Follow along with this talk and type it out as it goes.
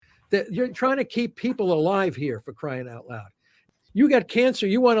You're trying to keep people alive here, for crying out loud. You got cancer,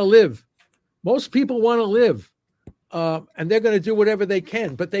 you want to live. Most people want to live, and they're going to do whatever they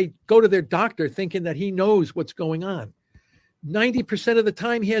can, but they go to their doctor thinking that he knows what's going on. 90% of the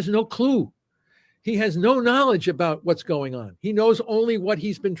time, he has no clue. He has no knowledge about what's going on. He knows only what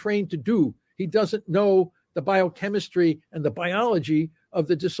he's been trained to do. He doesn't know the biochemistry and the biology of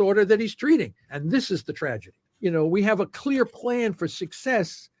the disorder that he's treating. And this is the tragedy. We have a clear plan for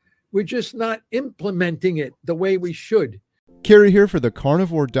success. We're just not implementing it the way we should. Carrie here for the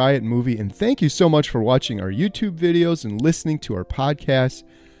Carnivore Diet Movie, and thank you so much for watching our YouTube videos and listening to our podcasts.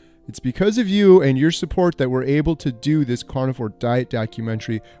 It's because of you and your support that we're able to do this Carnivore Diet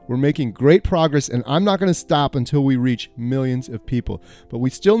documentary. We're making great progress, and I'm not going to stop until we reach millions of people. But we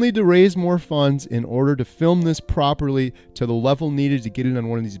still need to raise more funds in order to film this properly to the level needed to get it on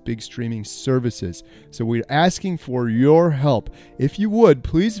one of these big streaming services. So we're asking for your help. If you would,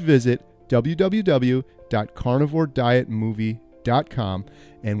 please visit www.carnivoredietmovie.com,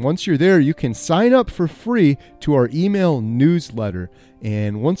 and once you're there, you can sign up for free to our email newsletter.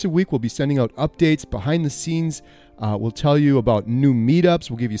 And once a week, we'll be sending out updates behind the scenes. We'll tell you about new meetups.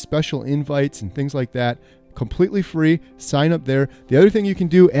 We'll give you special invites and things like that. Completely free. Sign up there. The other thing you can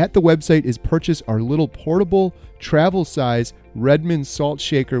do at the website is purchase our little portable travel size Redmond salt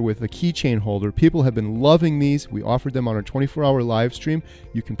shaker with a keychain holder. People have been loving these. We offered them on our 24-hour live stream.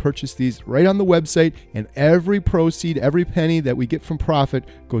 You can purchase these right on the website, and every proceed, every penny that we get from profit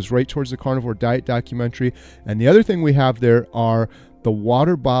goes right towards the Carnivore Diet documentary. And the other thing we have there are the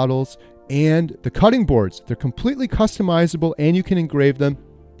water bottles and the cutting boards. They're completely customizable, and you can engrave them.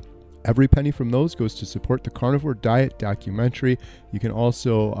 Every penny from those goes to support the Carnivore Diet documentary. You can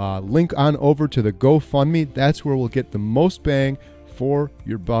also link on over to the GoFundMe. That's where we'll get the most bang for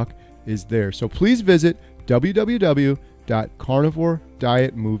your buck is there. So please visit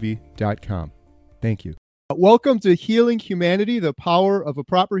www.carnivoredietmovie.com. Thank you. Welcome to Healing Humanity, the Power of a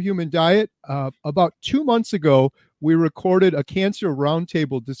Proper Human Diet. About 2 months ago, we recorded a cancer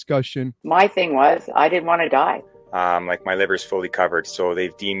roundtable discussion. My thing was, I didn't want to die. Like my liver's fully covered, so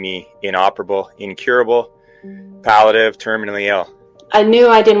they've deemed me inoperable, incurable, palliative, terminally ill. I knew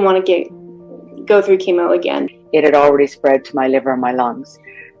I didn't want to go through chemo again. It had already spread to my liver and my lungs.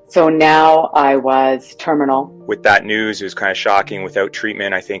 So now I was terminal. With that news, it was kind of shocking. Without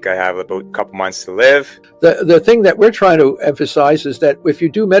treatment, I think I have about a couple months to live. The thing that we're trying to emphasize is that if you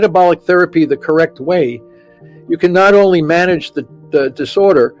do metabolic therapy the correct way, you can not only manage the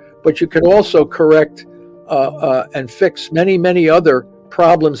disorder, but you can also correct and fix many other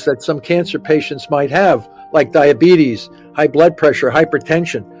problems that some cancer patients might have, like diabetes, high blood pressure,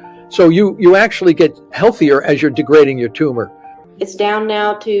 hypertension. So you actually get healthier as you're degrading your tumor. It's down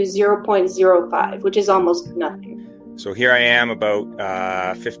now to 0.05, which is almost nothing. So here I am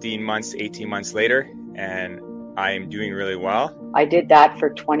about 15 months, 18 months later, and I am doing really well. I did that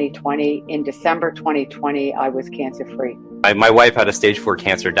for 2020. In December 2020, I was cancer-free. My wife had a stage 4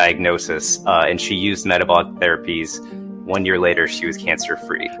 cancer diagnosis, and she used metabolic therapies. 1 year later, she was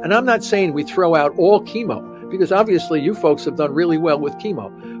cancer-free. And I'm not saying we throw out all chemo, because obviously you folks have done really well with chemo.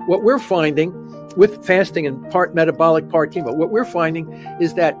 What we're finding with fasting and part metabolic, part chemo, what we're finding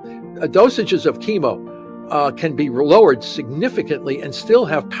is that dosages of chemo can be lowered significantly and still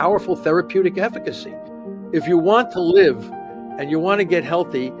have powerful therapeutic efficacy. If you want to live and you want to get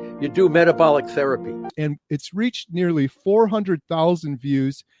healthy, you do metabolic therapy. And it's reached nearly 400,000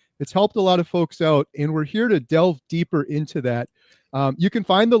 views. It's helped a lot of folks out, and we're here to delve deeper into that. You can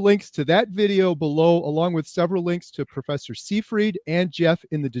find the links to that video below, along with several links to Professor Seyfried and Jeff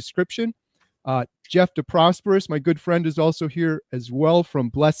in the description. Jeff DeProsperous, my good friend, is also here as well from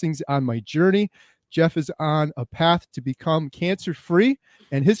Blessings on My Journey. Jeff is on a path to become cancer-free,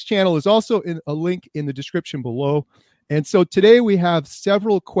 and his channel is also in a link in the description below. And so today we have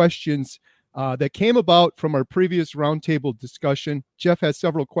several questions that came about from our previous roundtable discussion. Jeff has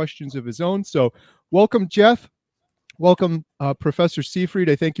several questions of his own. So welcome, Jeff. Welcome, Professor Seyfried.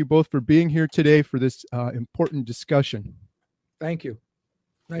 I thank you both for being here today for this important discussion. Thank you.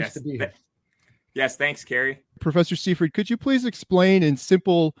 Nice to be here. Yes, thanks, Carrie. Professor Seyfried, could you please explain in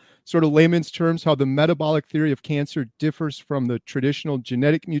simple sort of layman's terms how the metabolic theory of cancer differs from the traditional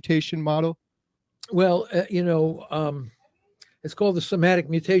genetic mutation model? Well, it's called the somatic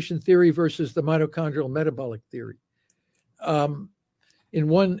mutation theory versus the mitochondrial metabolic theory. In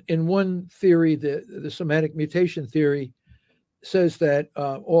one theory, the somatic mutation theory says that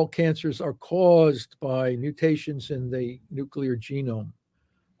all cancers are caused by mutations in the nuclear genome.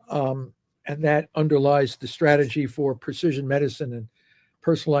 And that underlies the strategy for precision medicine and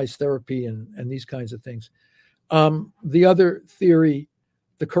personalized therapy and these kinds of things. The other theory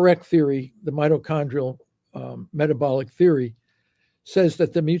the correct theory, the mitochondrial metabolic theory, says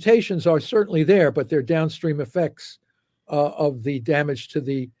that the mutations are certainly there, but they're downstream effects of the damage to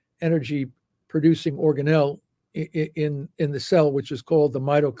the energy producing organelle in the cell, which is called the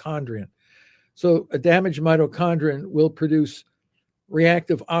mitochondrion. So a damaged mitochondrion will produce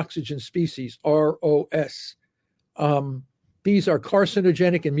reactive oxygen species, ROS. These are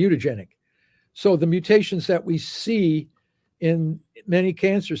carcinogenic and mutagenic. So the mutations that we see in many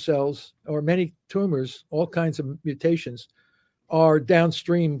cancer cells or many tumors, all kinds of mutations, are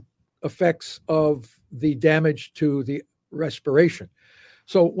downstream effects of the damage to the respiration.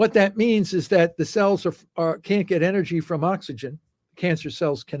 So what that means is that the cells can't get energy from oxygen. Cancer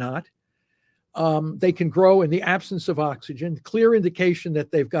cells cannot. They can grow in the absence of oxygen, clear indication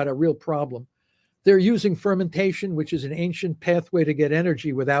that they've got a real problem. They're using fermentation, which is an ancient pathway to get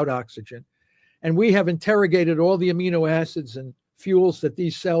energy without oxygen. And we have interrogated all the amino acids and fuels that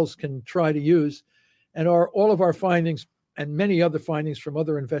these cells can try to use. And all of our findings and many other findings from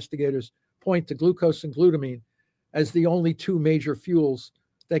other investigators point to glucose and glutamine as the only two major fuels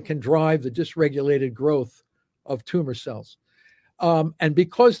that can drive the dysregulated growth of tumor cells. And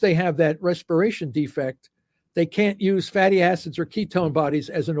because they have that respiration defect, they can't use fatty acids or ketone bodies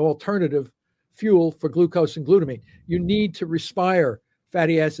as an alternative fuel for glucose and glutamine. You need to respire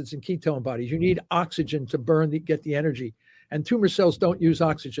fatty acids and ketone bodies. You need oxygen to get the energy. And tumor cells don't use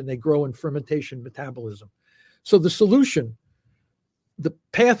oxygen. They grow in fermentation metabolism. So the solution, the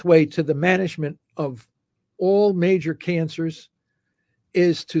pathway to the management of all major cancers,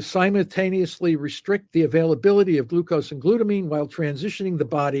 is to simultaneously restrict the availability of glucose and glutamine while transitioning the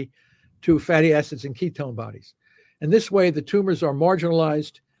body to fatty acids and ketone bodies. And this way, the tumors are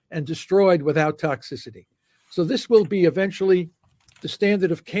marginalized and destroyed without toxicity. So this will be eventually the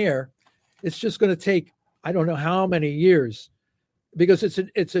standard of care. It's just going to take, I don't know how many years, because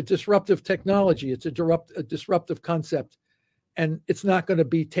it's a disruptive technology. It's a disruptive concept, and it's not going to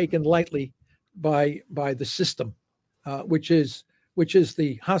be taken lightly by the system, which is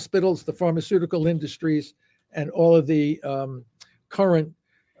the hospitals, the pharmaceutical industries, and all of the current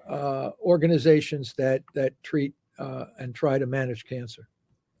organizations that treat and try to manage cancer.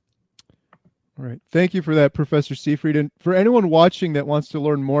 All right. Thank you for that, Professor Seyfried. And for anyone watching that wants to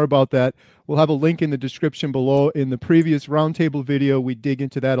learn more about that, we'll have a link in the description below. In the previous roundtable video, we dig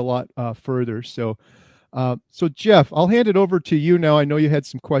into that a lot further. So Jeff, I'll hand it over to you now. I know you had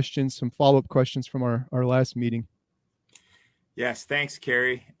some questions, some follow-up questions from our last meeting. Yes, thanks,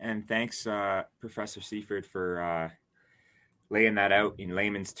 Carrie, and thanks, Professor Seyfried, for laying that out in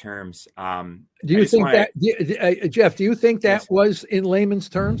layman's terms. Do you think Jeff? Do you think that was in layman's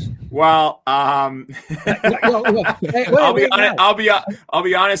terms? Well, I'll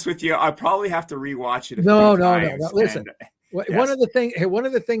be honest with you. I probably have to rewatch it. No. Listen, one of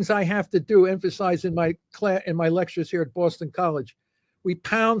the things I have to do, emphasize in my lectures here at Boston College, we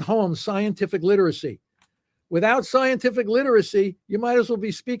pound home scientific literacy. Without scientific literacy, you might as well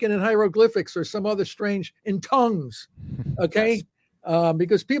be speaking in hieroglyphics or some other strange in tongues, okay? Yes.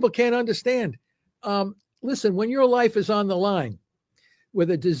 Because people can't understand. Listen, when your life is on the line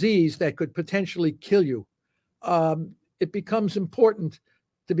with a disease that could potentially kill you, it becomes important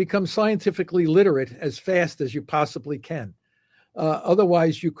to become scientifically literate as fast as you possibly can.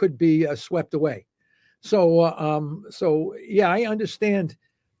 Otherwise, you could be swept away. So yeah, I understand.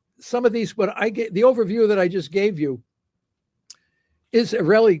 Some of these, but the overview that I just gave you is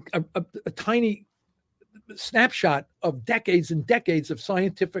really a tiny snapshot of decades and decades of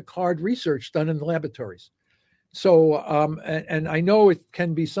scientific hard research done in the laboratories. So, and I know it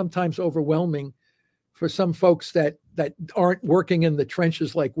can be sometimes overwhelming for some folks that aren't working in the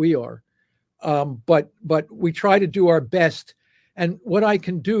trenches like we are. But we try to do our best. And what I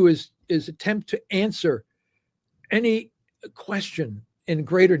can do is attempt to answer any question in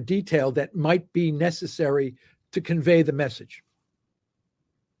greater detail that might be necessary to convey the message.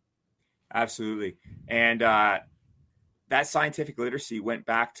 Absolutely. And that scientific literacy went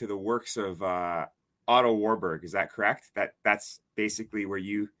back to the works of Otto Warburg. Is that correct? That's basically where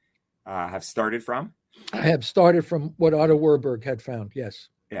you have started from? I have started from what Otto Warburg had found, yes.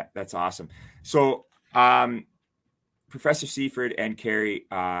 Yeah, that's awesome. So Professor Seyfried and Carrie,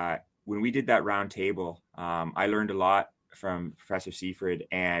 when we did that round table, I learned a lot from Professor Seyfried.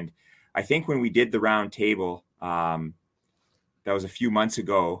 And I think when we did the round table, that was a few months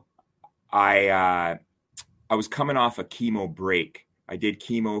ago, I was coming off a chemo break. I did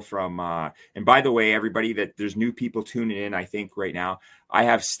chemo from, and by the way, everybody, that there's new people tuning in, I think right now, I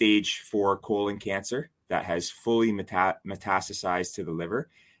have stage 4 colon cancer that has fully metastasized to the liver.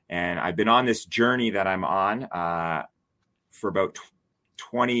 And I've been on this journey that I'm on for about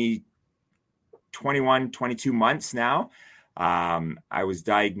 21, 22 months now. I was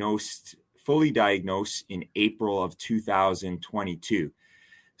fully diagnosed in April of 2022.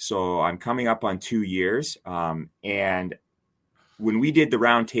 So I'm coming up on 2 years. And when we did the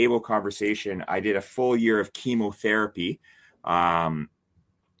roundtable conversation, I did a full year of chemotherapy.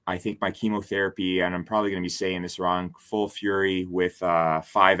 I think my chemotherapy, and I'm probably going to be saying this wrong, Full Fury with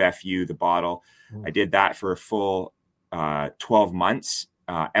 5FU, the bottle. I did that for a full 12 months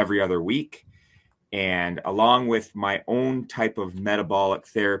every other week. And along with my own type of metabolic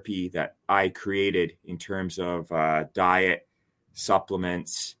therapy that I created in terms of diet,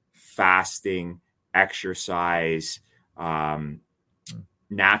 supplements, fasting, exercise, naturopath,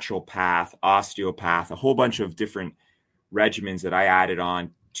 osteopath, a whole bunch of different regimens that I added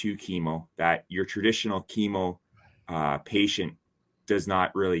on to chemo that your traditional chemo patient does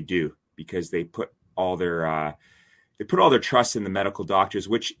not really do, because they put all their trust in the medical doctors,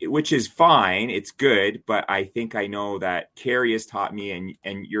 which is fine. It's good. But I think I know that Carrie has taught me,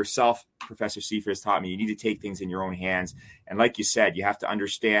 and yourself, Professor Seyfried, has taught me, you need to take things in your own hands. And like you said, you have to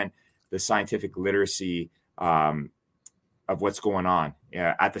understand the scientific literacy of what's going on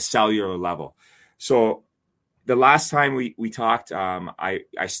at the cellular level. So the last time we talked, I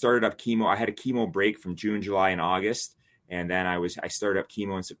started up chemo. I had a chemo break from June, July, and August. And then I started up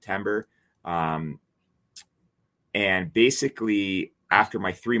chemo in September. And basically, after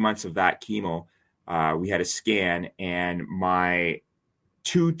my 3 months of that chemo, we had a scan, and my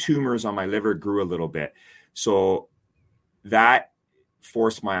 2 tumors on my liver grew a little bit. So that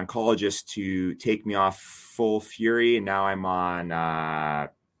forced my oncologist to take me off Full Fury, and now I'm on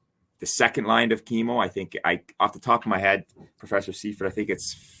the second line of chemo. I think off the top of my head, Professor Seyfried, I think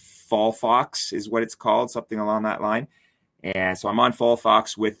it's Folfox is what it's called, something along that line. And so I'm on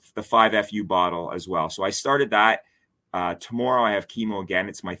Folfox with the 5FU bottle as well. So I started that. Tomorrow I have chemo again.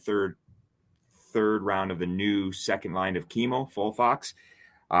 It's my third round of the new second line of chemo, Folfox.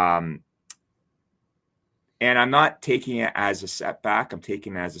 And I'm not taking it as a setback. I'm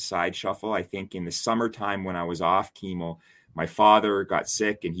taking it as a side shuffle. I think in the summertime when I was off chemo, my father got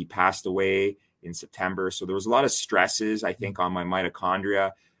sick and he passed away in September. So there was a lot of stresses, I think, on my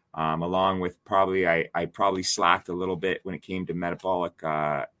mitochondria, along with I probably slacked a little bit when it came to metabolic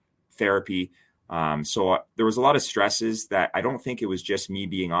therapy. So there was a lot of stresses that I don't think it was just me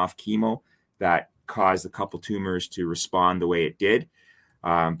being off chemo that caused a couple tumors to respond the way it did.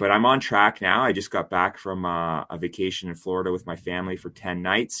 But I'm on track now. I just got back from a vacation in Florida with my family for 10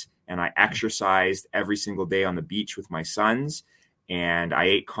 nights. And I exercised every single day on the beach with my sons, and I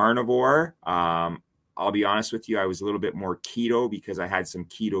ate carnivore. I'll be honest with you, I was a little bit more keto because I had some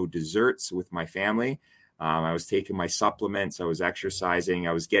keto desserts with my family. I was taking my supplements. I was exercising.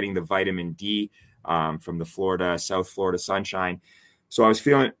 I was getting the vitamin D from the South Florida sunshine. So I was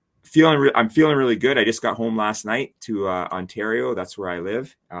I'm feeling really good. I just got home last night to Ontario. That's where I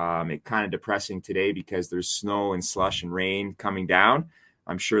live. It's kind of depressing today because there's snow and slush and rain coming down.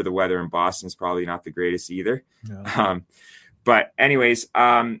 I'm sure the weather in Boston is probably not the greatest either. No. But anyways,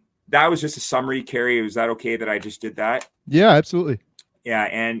 that was just a summary. Carrie, was that okay that I just did that? Yeah, absolutely. Yeah.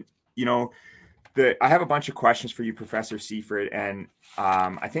 And, I have a bunch of questions for you, Professor Seyfried. And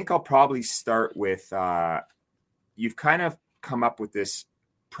I think I'll probably start with, you've kind of come up with this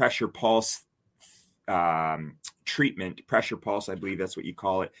pressure pulse treatment, pressure pulse, I believe that's what you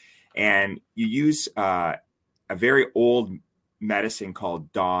call it. And you use a very old medicine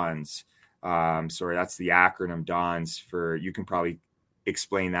called DAWNS. Sorry, that's the acronym DAWNS you can probably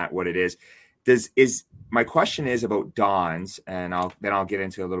explain that, what it is. My question is about DAWNS, and I'll get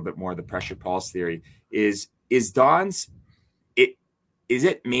into a little bit more of the pressure pulse theory. Is DAWNS, is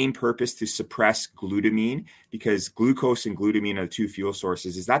it main purpose to suppress glutamine? Because glucose and glutamine are the two fuel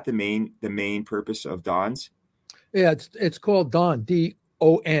sources. Is that the main purpose of DAWNS? Yeah, it's called DAWN,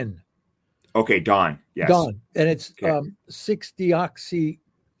 DON. Okay, DAWN. Yes. DAWN, and it's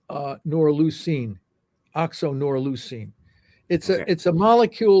 6-deoxynoreleucine, oxonoreleucine. It's a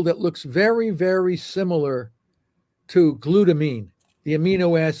molecule that looks very, very similar to glutamine, the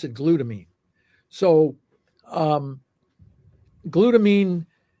amino acid glutamine. So glutamine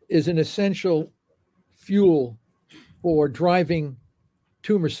is an essential fuel for driving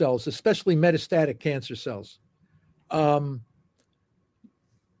tumor cells, especially metastatic cancer cells.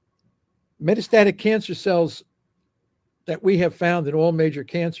 Metastatic cancer cells that we have found in all major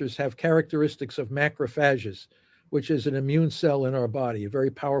cancers have characteristics of macrophages, which is an immune cell in our body, a very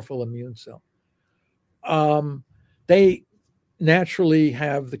powerful immune cell. They naturally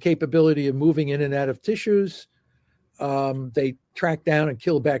have the capability of moving in and out of tissues. They track down and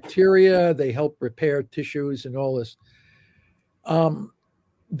kill bacteria. They help repair tissues and all this.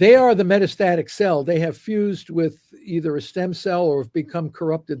 They are the metastatic cell. They have fused with either a stem cell or have become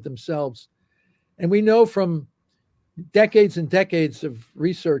corrupted themselves. And we know from decades and decades of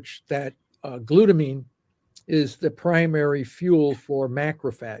research that glutamine is the primary fuel for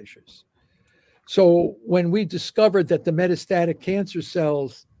macrophages. So when we discovered that the metastatic cancer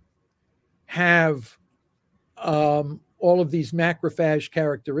cells have all of these macrophage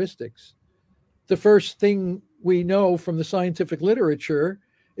characteristics, the first thing we know from the scientific literature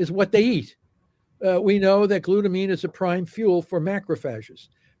is what they eat. We know that glutamine is a prime fuel for macrophages.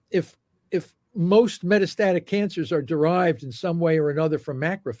 If most metastatic cancers are derived in some way or another from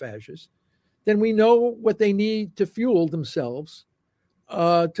macrophages, then we know what they need to fuel themselves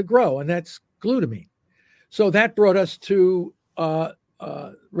to grow, and that's glutamine. So that brought us to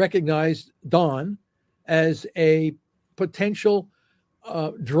recognize DON as a potential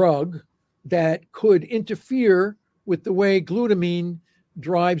drug that could interfere with the way glutamine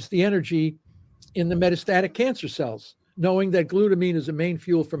drives the energy in the metastatic cancer cells, knowing that glutamine is a main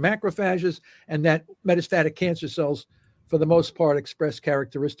fuel for macrophages and that metastatic cancer cells, for the most part, express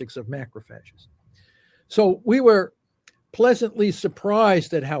characteristics of macrophages. So we were pleasantly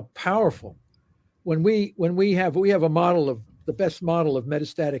surprised at how powerful, when we have a model of the best model of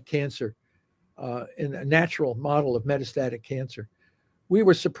metastatic cancer, in a natural model of metastatic cancer, we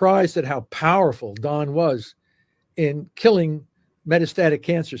were surprised at how powerful DON was in killing metastatic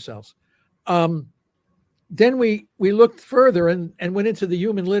cancer cells. Then we looked further and went into the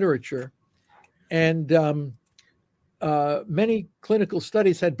human literature, and many clinical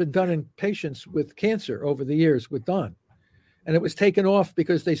studies had been done in patients with cancer over the years with DON, and it was taken off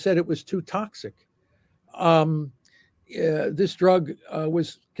because they said it was too toxic. This drug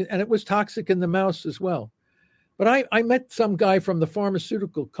it was toxic in the mouse as well. But I met some guy from the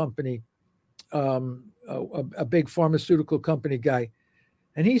pharmaceutical company, a big pharmaceutical company guy,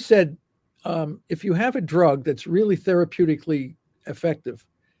 and he said, if you have a drug that's really therapeutically effective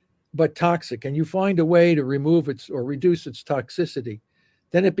but toxic, and you find a way to remove its or reduce its toxicity,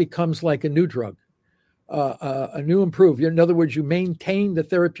 then it becomes like a new drug, a new improved. In other words, you maintain the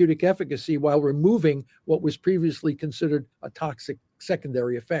therapeutic efficacy while removing what was previously considered a toxic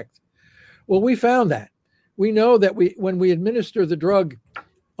secondary effect. Well, we found that. We know that when we administer the drug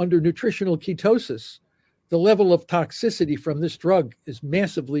under nutritional ketosis, the level of toxicity from this drug is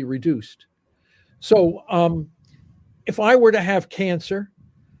massively reduced. So if I were to have cancer,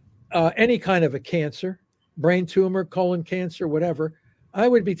 any kind of a cancer, brain tumor, colon cancer, whatever, I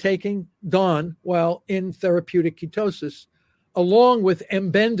would be taking DON while in therapeutic ketosis, along with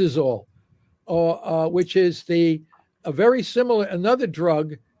embendazole, which is another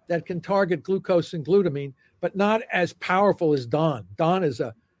drug that can target glucose and glutamine, but not as powerful as DON. DON is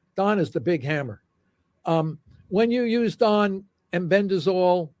the big hammer. When you use DON,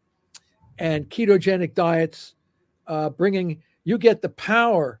 embendazole, and ketogenic diets, you get the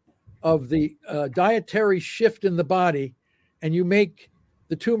power of the dietary shift in the body, and you make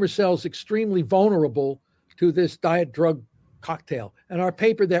the tumor cells extremely vulnerable to this diet drug cocktail. And our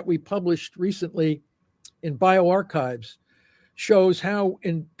paper that we published recently in bioarchives shows how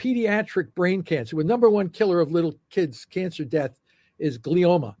in pediatric brain cancer, the number one killer of little kids' cancer death is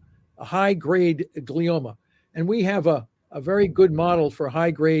glioma, a high-grade glioma. And we have a very good model for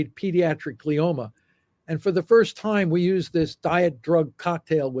high-grade pediatric glioma. And for the first time, we use this diet drug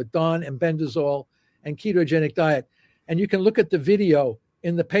cocktail with DON, embendazole, and ketogenic diet. And you can look at the video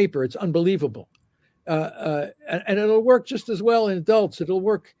in the paper. It's unbelievable. And it'll work just as well in adults. It'll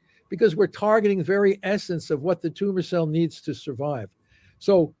work because we're targeting the very essence of what the tumor cell needs to survive.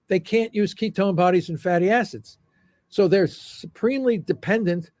 So they can't use ketone bodies and fatty acids. So they're supremely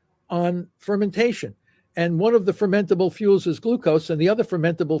dependent on fermentation. And one of the fermentable fuels is glucose, and the other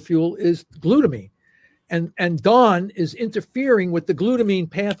fermentable fuel is glutamine. And DON is interfering with the glutamine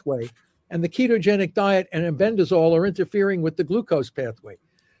pathway, and the ketogenic diet and embendazole are interfering with the glucose pathway.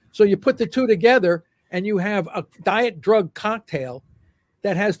 So you put the two together, and you have a diet drug cocktail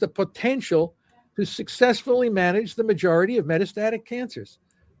that has the potential to successfully manage the majority of metastatic cancers.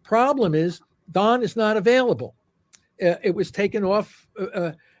 Problem is, DON is not available. It was taken off,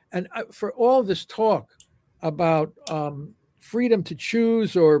 and for all this talk about freedom to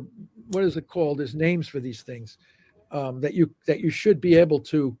choose, or what is it called? There's names for these things that you should be able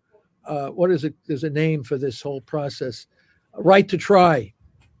to. What is it? There's a name for this whole process. Right to try.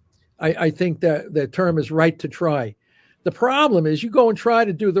 I think that the term is right to try. The problem is you go and try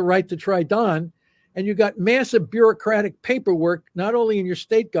to do the right to try DON, and you got massive bureaucratic paperwork, not only in your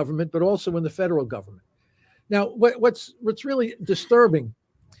state government, but also in the federal government. Now, what's really disturbing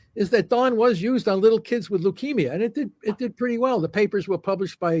is that Don was used on little kids with leukemia, and it did pretty well. The papers were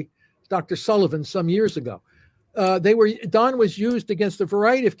published by Dr. Sullivan some years ago. Don was used against a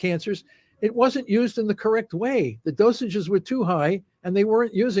variety of cancers. It wasn't used in the correct way. The dosages were too high, and they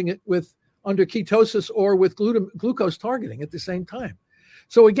weren't using it under ketosis or with glucose targeting at the same time.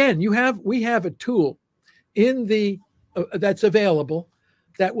 So again, we have a tool in that's available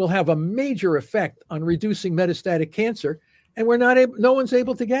that will have a major effect on reducing metastatic cancer, and no one's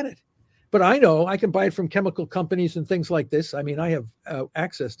able to get it. But I know I can buy it from chemical companies and things like this. I mean, I have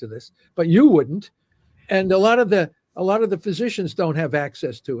access to this, but you wouldn't, and a lot of the physicians don't have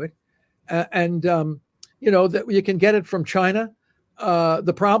access to it, that you can get it from China.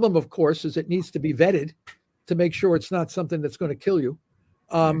 The problem, of course, is it needs to be vetted to make sure it's not something that's going to kill you.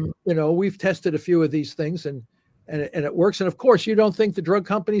 We've tested a few of these things and it works. And of course, you don't think the drug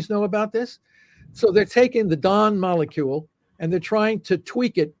companies know about this. So they're taking the Don molecule and they're trying to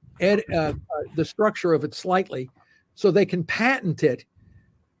tweak it, add the structure of it slightly so they can patent it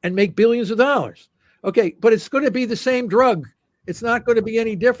and make billions of dollars. Okay, but it's going to be the same drug. It's not going to be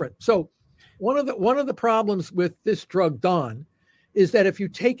any different. So one of the problems with this drug, Don, is that if you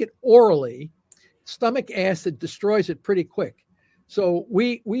take it orally, stomach acid destroys it pretty quick. So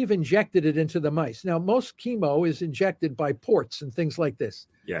we've injected it into the mice. Now, most chemo is injected by ports and things like this.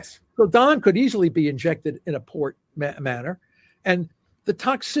 Yes. So Don could easily be injected in a port manner. And the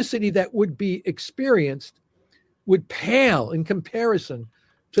toxicity that would be experienced would pale in comparison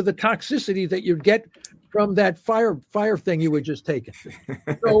to the toxicity that you'd get from that fire thing you were just taking.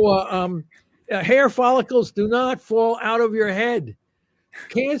 So hair follicles do not fall out of your head.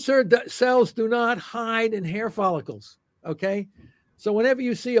 Cancer cells do not hide in hair follicles, okay? So whenever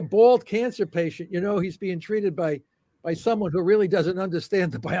you see a bald cancer patient, he's being treated by someone who really doesn't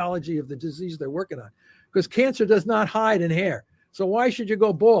understand the biology of the disease they're working on, because cancer does not hide in hair. So why should you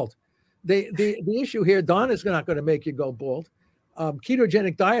go bald? The issue here, Don, is not going to make you go bald.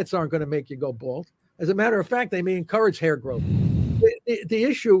 Ketogenic diets aren't going to make you go bald. As a matter of fact, they may encourage hair growth. The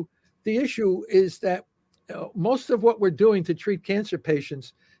issue is that most of what we're doing to treat cancer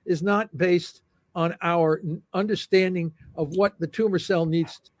patients is not based on our understanding of what the tumor cell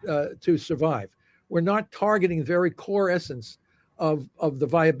needs to survive. We're not targeting the very core essence of the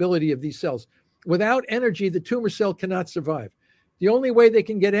viability of these cells. Without energy, the tumor cell cannot survive. The only way they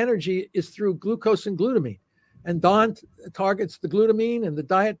can get energy is through glucose and glutamine. And Don targets the glutamine, and the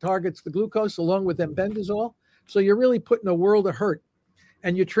diet targets the glucose along with embendazole. So you're really putting a world of hurt.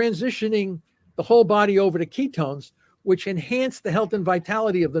 And you're transitioning the whole body over to ketones, which enhance the health and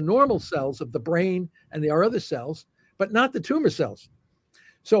vitality of the normal cells of the brain and our other cells, but not the tumor cells.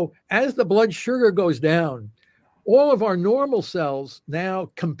 So as the blood sugar goes down, all of our normal cells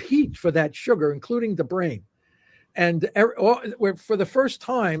now compete for that sugar, including the brain. And for the first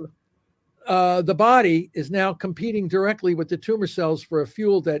time, the body is now competing directly with the tumor cells for a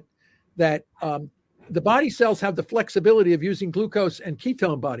fuel that the body cells have the flexibility of using glucose and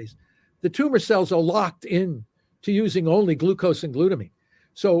ketone bodies. The tumor cells are locked in to using only glucose and glutamine.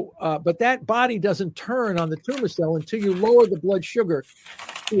 So, but that body doesn't turn on the tumor cell until you lower the blood sugar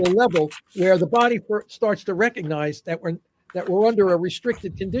to a level where the body starts to recognize that we're under a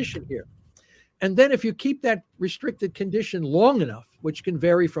restricted condition here. And then if you keep that restricted condition long enough, which can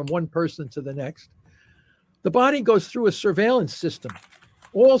vary from one person to the next, the body goes through a surveillance system.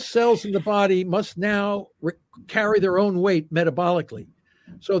 All cells in the body must now carry their own weight metabolically.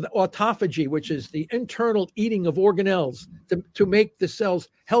 So the autophagy, which is the internal eating of organelles to make the cells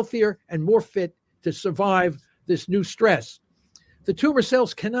healthier and more fit to survive this new stress. The tumor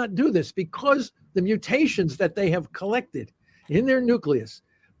cells cannot do this because the mutations that they have collected in their nucleus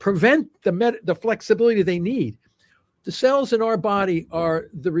prevent the flexibility they need. The cells in our body are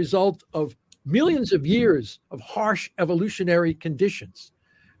the result of millions of years of harsh evolutionary conditions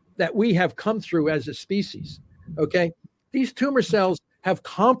that we have come through as a species, okay? These tumor cells have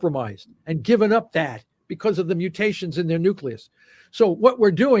compromised and given up that because of the mutations in their nucleus. So what we're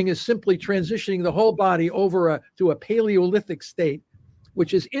doing is simply transitioning the whole body over to a Paleolithic state,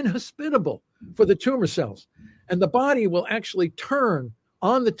 which is inhospitable for the tumor cells. And the body will actually turn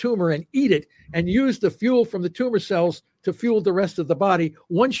on the tumor and eat it and use the fuel from the tumor cells to fuel the rest of the body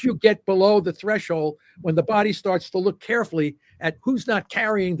once you get below the threshold when the body starts to look carefully at who's not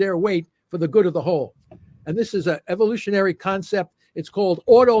carrying their weight for the good of the whole. And this is an evolutionary concept. It's called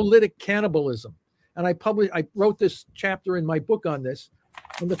autolytic cannibalism. And I wrote this chapter in my book on this.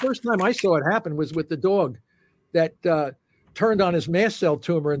 And the first time I saw it happen was with the dog that turned on his mast cell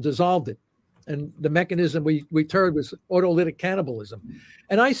tumor and dissolved it. And the mechanism we turned was autolytic cannibalism.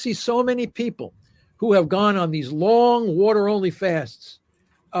 And I see so many people who have gone on these long water-only fasts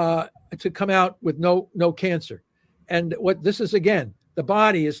to come out with no cancer. And what this is, again, the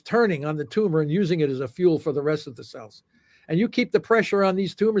body is turning on the tumor and using it as a fuel for the rest of the cells. And you keep the pressure on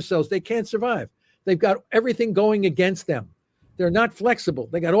these tumor cells, they can't survive. They've got everything going against them. They're not flexible.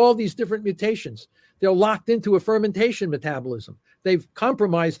 They got all these different mutations. They're locked into a fermentation metabolism. They've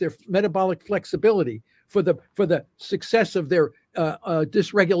compromised their metabolic flexibility for the success of their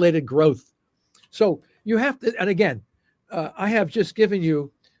dysregulated growth. So you have to, and again, I have just given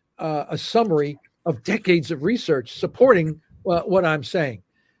you a summary of decades of research supporting what I'm saying.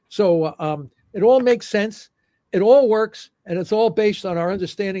 So it all makes sense. It all works, and it's all based on our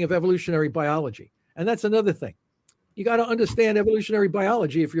understanding of evolutionary biology. And that's another thing. You got to understand evolutionary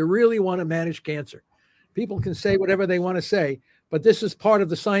biology if you really want to manage cancer. People can say whatever they want to say, but this is part of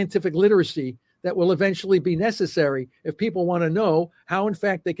the scientific literacy that will eventually be necessary if people want to know how, in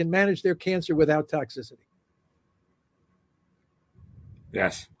fact, they can manage their cancer without toxicity.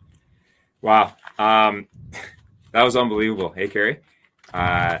 Yes. Wow. That was unbelievable. Hey, Carrie.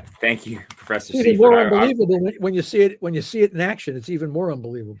 Thank you, Professor It's Seyfried. even more unbelievable when you see it. When you see it in action, it's even more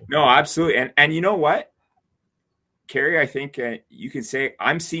unbelievable. No, absolutely. And you know what, Carrie? I think you can say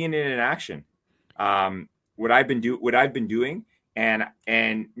I'm seeing it in action. What I've been doing,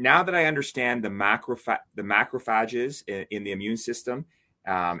 and now that I understand the macrophages in the immune system,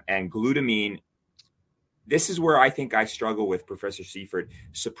 and glutamine. This is where I think I struggle with Professor Seyfried,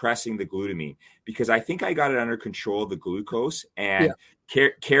 suppressing the glutamine, because I think I got it under control, the glucose. And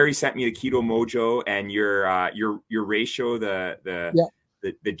Carrie sent me the Keto Mojo and your ratio, the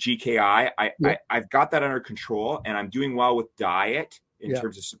GKI. I've got that under control, and I'm doing well with diet in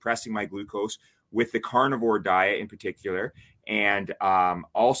terms of suppressing my glucose, with the carnivore diet in particular, and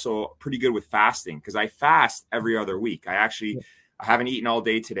also pretty good with fasting, because I fast every other week. I haven't eaten all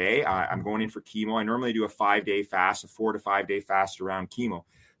day today. I'm going in for chemo. I normally do a 5-day fast, a 4 to 5 day fast around chemo.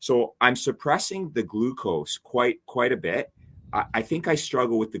 So I'm suppressing the glucose quite a bit. I think I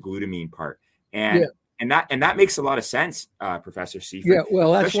struggle with the glutamine part, and that makes a lot of sense, Professor Seyfried. Yeah,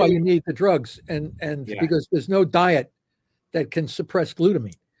 well, that's why you need the drugs, and because there's no diet that can suppress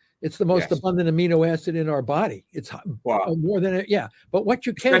glutamine. It's the most abundant amino acid in our body. It's more than But what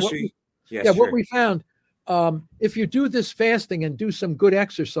you can, what we found. If you do this fasting and do some good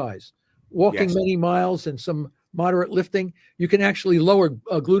exercise, walking many miles and some moderate lifting, you can actually lower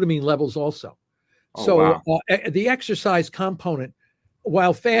glutamine levels also. The exercise component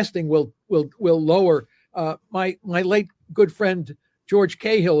while fasting will lower. My late good friend George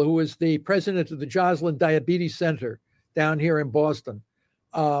Cahill, who is the president of the Joslin Diabetes Center down here in Boston,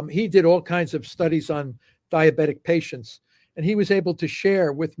 he did all kinds of studies on diabetic patients, and he was able to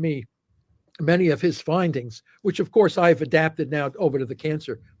share with me many of his findings, which of course I've adapted now over to the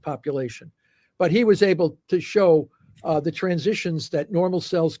cancer population. But he was able to show the transitions that normal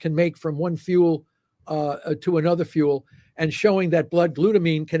cells can make from one fuel to another fuel, and showing that blood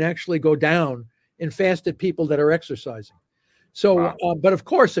glutamine can actually go down in fasted people that are exercising. So, but of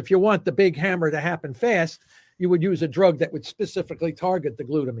course, if you want the big hammer to happen fast, you would use a drug that would specifically target the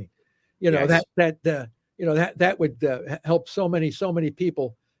glutamine. That would help so many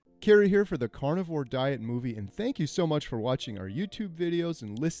people. Carrie here for the Carnivore Diet Movie, and thank you so much for watching our YouTube videos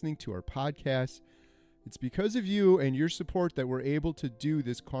and listening to our podcast. It's because of you and your support that we're able to do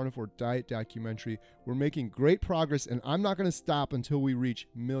this carnivore diet documentary. We're making great progress, and I'm not going to stop until we reach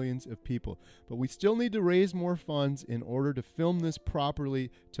millions of people. But we still need to raise more funds in order to film this properly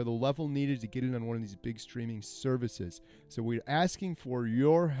to the level needed to get it on one of these big streaming services. So we're asking for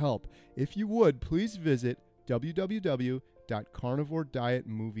your help. If you would, please visit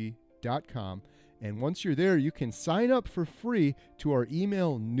www.carnivoredietmovie.com, and once you're there, you can sign up for free to our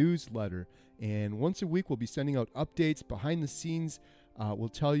email newsletter. And once a week, we'll be sending out updates behind the scenes. We'll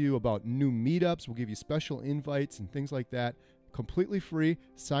tell you about new meetups. We'll give you special invites and things like that. Completely free.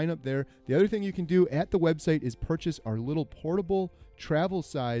 Sign up there. The other thing you can do at the website is purchase our little portable travel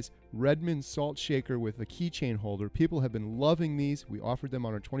size Redmond salt shaker with a keychain holder. People have been loving these. We offered them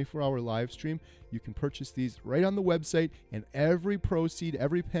on our 24-hour live stream. You can purchase these right on the website, and every proceed,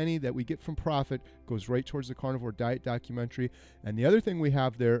 every penny that we get from profit goes right towards the Carnivore Diet documentary. And the other thing we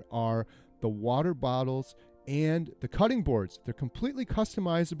have there are the water bottles and the cutting boards. They're completely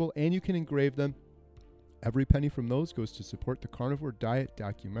customizable, and you can engrave them. Every penny from those goes to support the Carnivore Diet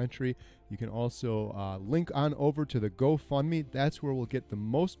documentary. You can also link on over to the GoFundMe. That's where we'll get the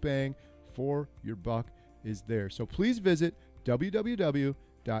most bang for your buck, is there. So please visit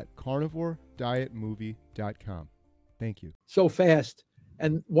www.carnivoredietmovie.com. Thank you. So fast,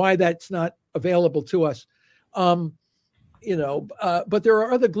 and why that's not available to us. But there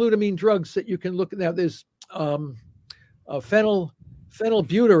are other glutamine drugs that you can look at. Now, there's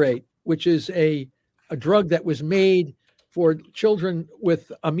phenylbutyrate, which is a drug that was made for children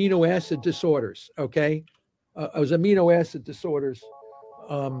with amino acid disorders. Okay, it was amino acid disorders.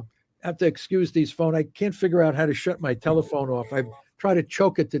 I have to excuse these phone. I can't figure out how to shut my telephone off. I've tried to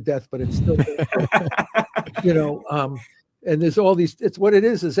choke it to death, but it's still, and there's all these. It's what it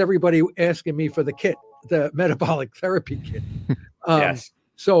is everybody asking me for the kit, the metabolic therapy kit. Yes.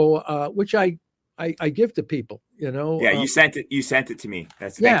 So, which I give to people. Yeah, you sent it to me.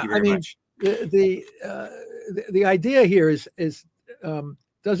 Thank you very much. The idea here is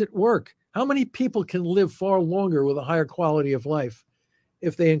does it work? How many people can live far longer with a higher quality of life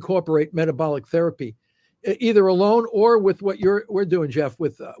if they incorporate metabolic therapy, either alone or with what we're doing, Jeff,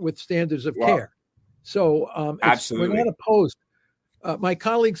 with standards of care? So absolutely, we're not opposed. My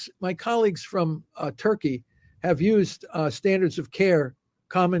colleagues from Turkey have used standards of care,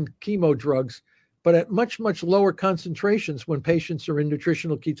 common chemo drugs, but at much, much lower concentrations when patients are in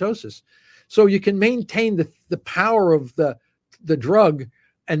nutritional ketosis. So you can maintain the power of the drug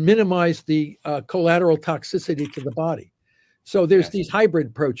and minimize the collateral toxicity to the body. So there's these hybrid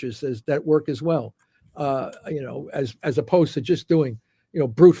approaches that work as well, as opposed to just doing,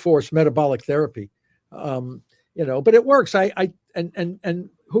 brute force metabolic therapy. But it works. And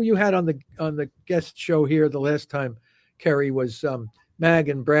who you had on the guest show here the last time, Kerry, was Brad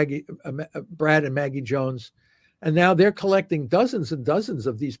and Maggie Jones, and now they're collecting dozens and dozens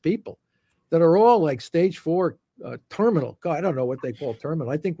of these people that are all like stage 4 terminal. God, I don't know what they call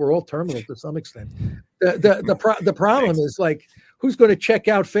terminal. I think we're all terminal to some extent. The problem is, like, who's going to check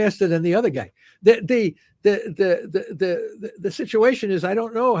out faster than the other guy? The situation is, I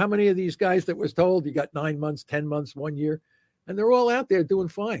don't know how many of these guys that was told you got 9 months, 10 months, 1 year, and they're all out there doing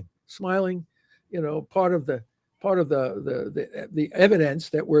fine, smiling. Part of the evidence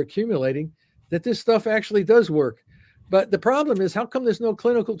that we're accumulating that this stuff actually does work. But the problem is, how come there's no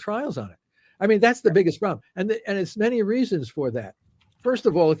clinical trials on it? I mean, that's the biggest problem. And it's many reasons for that. First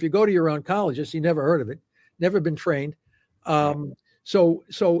of all, if you go to your oncologist, you never heard of it, never been trained. So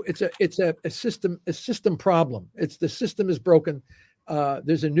it's a system problem. The system is broken.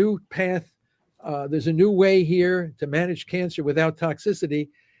 There's a new path. There's a new way here to manage cancer without toxicity.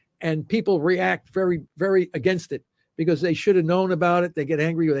 And people react very, very against it because they should have known about it. They get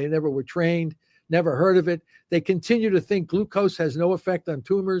angry, or they never were trained, never heard of it. They continue to think glucose has no effect on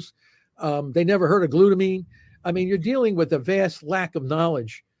tumors. They never heard of glutamine. I mean, you're dealing with a vast lack of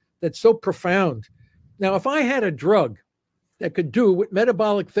knowledge that's so profound. Now, if I had a drug that could do what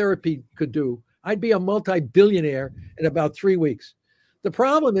metabolic therapy could do, I'd be a multi-billionaire in about 3 weeks. The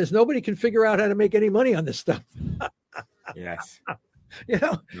problem is nobody can figure out how to make any money on this stuff. Yes.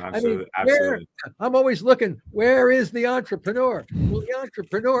 Absolutely. I'm always looking, where is the entrepreneur? Will the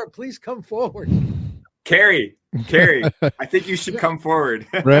entrepreneur please come forward? Kerry, I think you should come forward.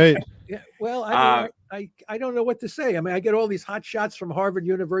 Right. Yeah. Well, I don't know what to say. I mean, I get all these hot shots from Harvard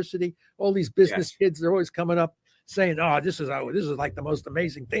University, all these business kids. They're always coming up saying, "Oh, this is like the most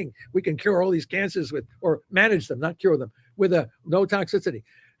amazing thing. We can cure all these cancers or manage them, not cure them, with no toxicity.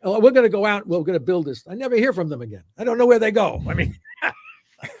 We're going to go out. We're going to build this." I never hear from them again. I don't know where they go. I mean.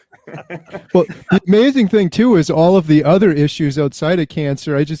 Well, the amazing thing too is all of the other issues outside of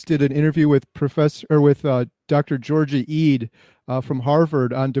cancer. I just did an interview with Dr. Georgia Eid from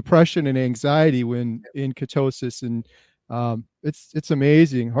Harvard on depression and anxiety when in ketosis, and it's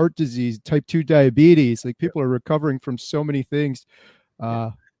amazing. Heart disease, type 2 diabetes, like people are recovering from so many things.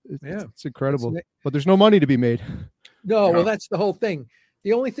 It's incredible, but there's no money to be made. No, well, that's the whole thing.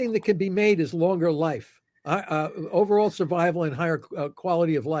 The only thing that can be made is longer life. Overall survival and higher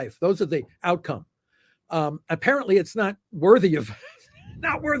quality of life. Those are the outcome. Apparently, it's not worthy of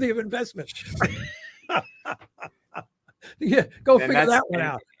investment. Yeah, go figure that one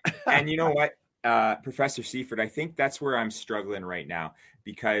out. And you know what, Professor Seyfried, I think that's where I'm struggling right now,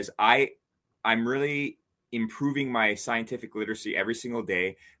 because I'm really improving my scientific literacy every single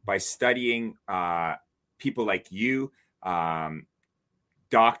day by studying people like you,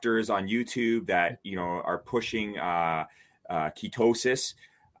 doctors on YouTube that, are pushing ketosis.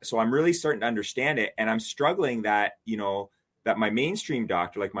 So I'm really starting to understand it. And I'm struggling that, that my mainstream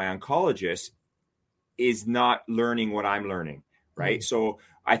doctor, like my oncologist, is not learning what I'm learning. Right. Mm-hmm. So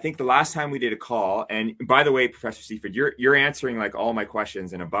I think the last time we did a call, and by the way, Professor Seyfried, you're answering like all my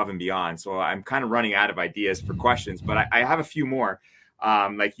questions and above and beyond. So I'm kind of running out of ideas for questions, but I have a few more.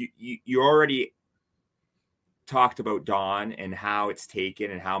 Like you already talked about Dawn and how it's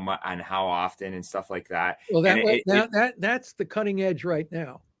taken and how often and stuff like that. Well, that's the cutting edge right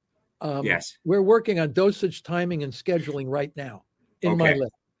now. Yes, we're working on dosage, timing, and scheduling right now in my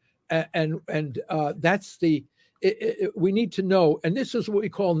lab, and that's we need to know, and this is what we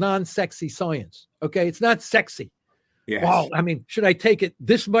call non-sexy science. Okay, it's not sexy. Yes. Well, I mean, should I take it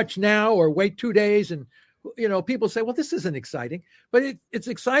this much now or wait 2 days? And people say, well, this isn't exciting, but it's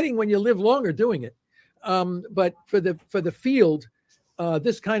exciting when you live longer doing it. But for the field,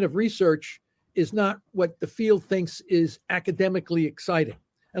 this kind of research is not what the field thinks is academically exciting,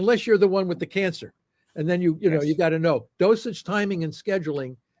 unless you're the one with the cancer. And then you got to know dosage, timing, and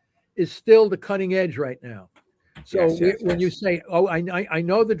scheduling is still the cutting edge right now. So when you say, oh, I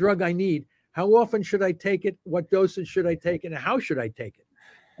know the drug I need, how often should I take it? What dosage should I take? And how should I take it?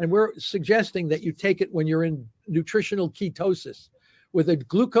 And we're suggesting that you take it when you're in nutritional ketosis with a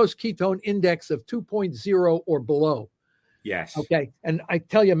glucose ketone index of 2.0 or below. Yes. Okay. And I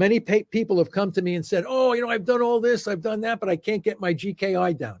tell you, many people have come to me and said, oh, I've done all this, I've done that, but I can't get my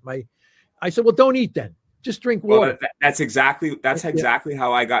GKI down. I said, well, don't eat then. Just drink water. Well, that's exactly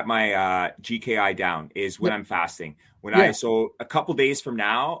how I got my GKI down, is when I'm fasting. So a couple days from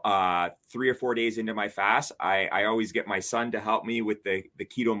now, 3 or 4 days into my fast, I always get my son to help me with the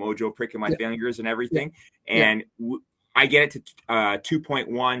keto mojo, pricking my fingers and everything. And I get it to 2.1,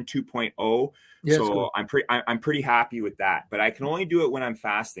 2.0. So I'm pretty happy with that, but I can only do it when I'm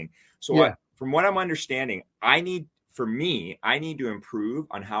fasting. So from what I'm understanding, I need to improve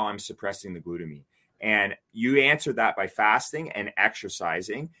on how I'm suppressing the glutamine. And you answered that by fasting and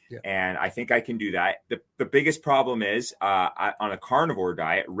exercising. Yeah. And I think I can do that. The biggest problem is on a carnivore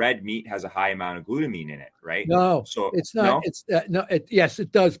diet, red meat has a high amount of glutamine in it, right? No, so it's not. No? Yes,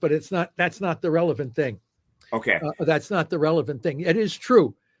 it does, but it's not. That's not the relevant thing. Okay. That's not the relevant thing. It is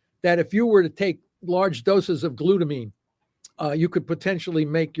true that if you were to take large doses of glutamine, you could potentially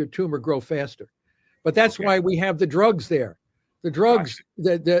make your tumor grow faster. But that's why we have the drugs there. The drugs,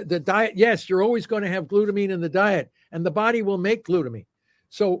 the diet, yes, you're always going to have glutamine in the diet, and the body will make glutamine.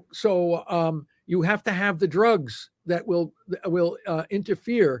 So you have to have the drugs that will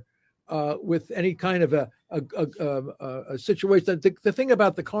interfere with any kind of a situation. The thing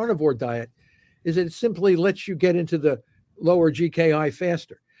about the carnivore diet is it simply lets you get into the lower GKI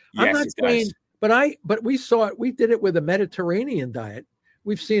faster. Yes, I'm not saying, but we saw it. We did it with a Mediterranean diet.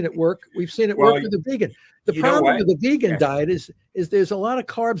 We've seen it work. We've seen it work with the vegan. The problem with the vegan diet is there's a lot of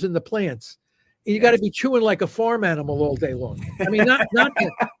carbs in the plants. You got to be chewing like a farm animal all day long. I mean,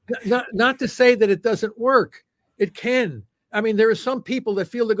 not to say that it doesn't work. It can. I mean, there are some people that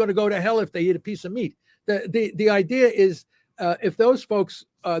feel they're going to go to hell if they eat a piece of meat. The idea is if those folks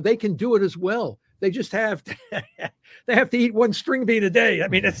they can do it as well. They just have to eat one string bean a day. I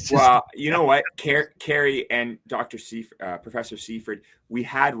mean, it's just... Well, you know what, Carrie and Professor Seyfried, we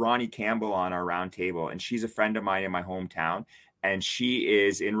had Ronnie Campbell on our round table, and she's a friend of mine in my hometown, and she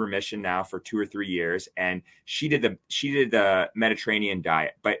is in remission now for 2 or 3 years, and she did the Mediterranean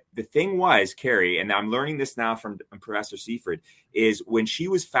diet. But the thing was, Carrie, and I'm learning this now from Professor Seyfried, is when she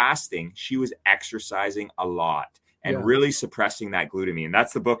was fasting, she was exercising a lot. And really suppressing that glutamine.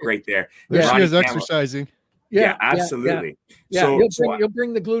 That's the book right there. There she is, exercising. Yeah, absolutely. Yeah. So you'll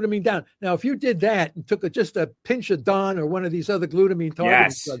bring the glutamine down. Now, if you did that and took just a pinch of Don or one of these other glutamine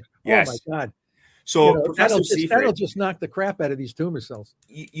targeting drugs, oh my God. So Professor Seyfried, that'll just knock the crap out of these tumor cells.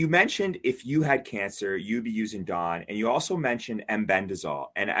 You mentioned if you had cancer, you'd be using Don, and you also mentioned M-bendazole.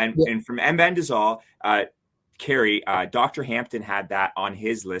 And from M-bendazole, Carrie, Dr. Hampton had that on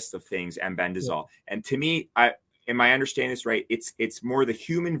his list of things, M-bendazole. Yeah. And to me, am I understanding this right? It's more the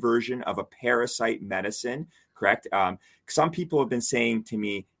human version of a parasite medicine, correct? Some people have been saying to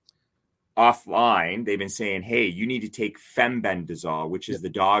me offline, they've been saying, "Hey, you need to take fembendazole, which is the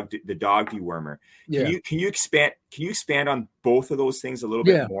dog dewormer." Can you expand on both of those things a little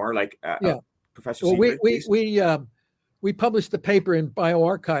bit more, like Professor? Well, Seyfried, we published a paper in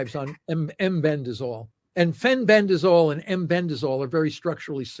bioarchives on M-bendazole, and fenbendazole and M-bendazole are very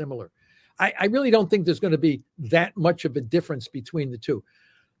structurally similar. I really don't think there's going to be that much of a difference between the two.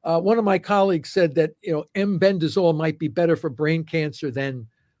 One of my colleagues said that M-bendazole might be better for brain cancer than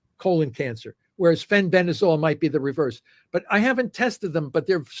colon cancer, whereas fenbendazole might be the reverse. But I haven't tested them, but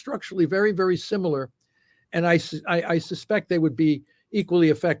they're structurally very, very similar, and I suspect they would be equally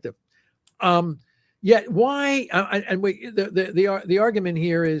effective. Yet why? The argument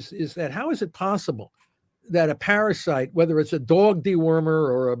here is that how is it possible that a parasite, whether it's a dog dewormer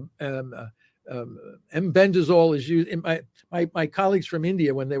or M-bendazole is used? My colleagues from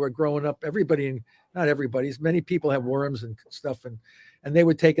India, when they were growing up, not everybody, many people have worms and stuff, and they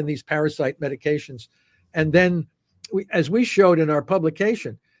were taking these parasite medications. And then, as we showed in our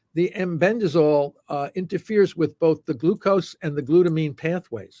publication, the M-bendazole interferes with both the glucose and the glutamine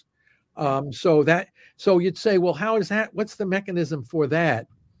pathways. So you'd say, well, how is that? What's the mechanism for that?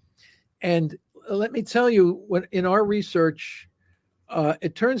 And let me tell you, when in our research,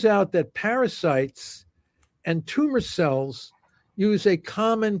 it turns out that parasites and tumor cells use a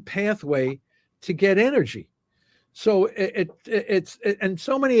common pathway to get energy. So and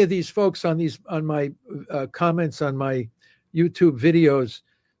so many of these folks on my comments on my YouTube videos,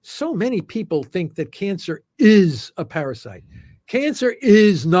 so many people think that cancer is a parasite. Cancer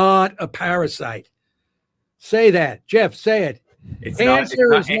is not a parasite. Say that, Jeff. Say it.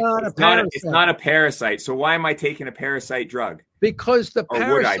 Cancer is not a parasite. It's not a parasite. So why am I taking a parasite drug? Because the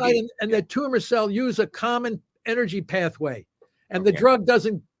parasite and the tumor cell use a common energy pathway, and the drug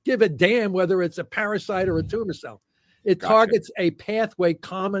doesn't give a damn whether it's a parasite or a tumor cell. It targets a pathway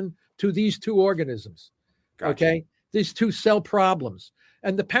common to these two organisms. Okay, these two cell problems,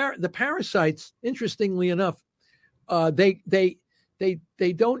 and the parasites, interestingly enough, they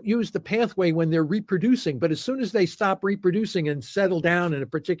don't use the pathway when they're reproducing, but as soon as they stop reproducing and settle down in a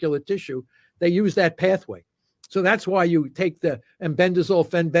particular tissue, they use that pathway. So that's why you take the embendazole,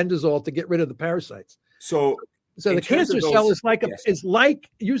 fenbendazole to get rid of the parasites. So the cancer cell is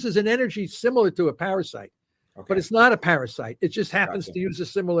uses an energy similar to a parasite, but it's not a parasite. It just happens to use a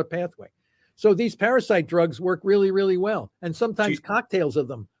similar pathway. So these parasite drugs work really, really well, and sometimes cocktails of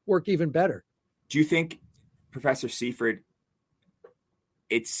them work even better. Do you think, Professor Seyfried,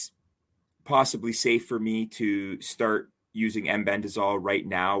 it's possibly safe for me to start using embendazole right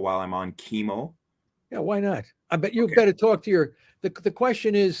now while I'm on chemo? Yeah, why not? I bet you've got to talk to the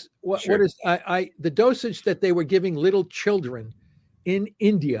question is, what is the dosage that they were giving little children in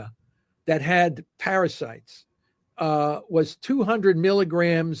India that had parasites was 200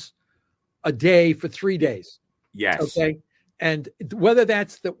 milligrams a day for 3 days. Yes. Okay. And whether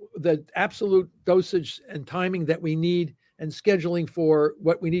that's the absolute dosage and timing that we need and scheduling for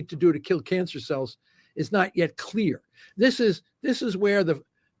what we need to do to kill cancer cells is not yet clear. This is where the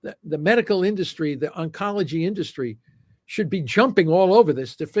medical industry, the oncology industry, should be jumping all over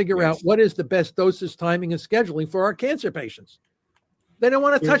this to figure out what is the best dosage, timing, and scheduling for our cancer patients. They don't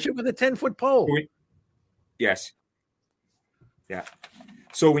want to touch it with a 10-foot pole. Yes. Yeah.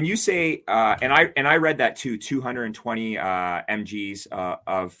 So when you say, and I read that too, 220 mgs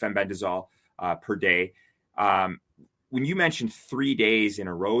of fenbendazole per day. When you mentioned 3 days in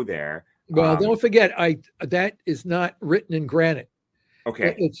a row there. Well, don't forget, that is not written in granite.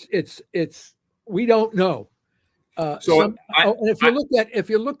 Okay. It's we don't know. If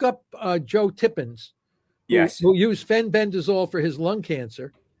you look up Joe Tippins, who used fenbendazole for his lung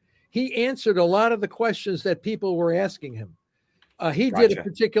cancer, he answered a lot of the questions that people were asking him. He did a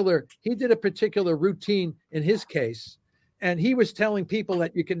particular routine in his case, and he was telling people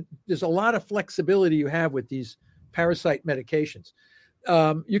that there's a lot of flexibility you have with these parasite medications.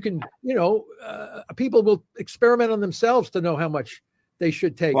 People will experiment on themselves to know how much they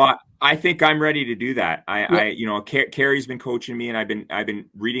should take. Well, I think I'm ready to do that. Carrie's been coaching me, and I've been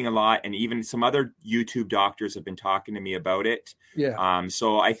reading a lot, and even some other YouTube doctors have been talking to me about it. Yeah.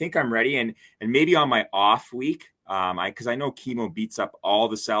 So I think I'm ready, and maybe on my off week, because I know chemo beats up all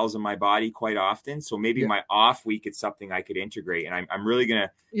the cells in my body quite often. So maybe my off week, it's something I could integrate, and I'm really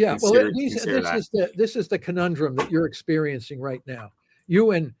gonna consider that. This is the conundrum that you're experiencing right now. You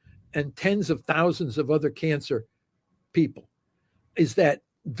and tens of thousands of other cancer people, is that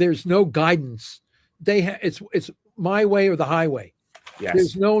there's no guidance. It's my way or the highway. Yes.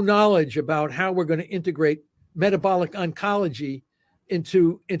 There's no knowledge about how we're going to integrate metabolic oncology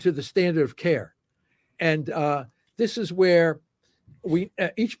into the standard of care. And this is where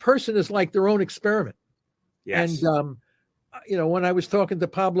each person is like their own experiment. Yes. And when I was talking to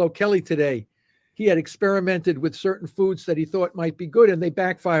Pablo Kelly today, he had experimented with certain foods that he thought might be good, and they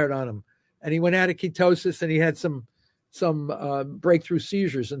backfired on him. And he went out of ketosis, and he had some breakthrough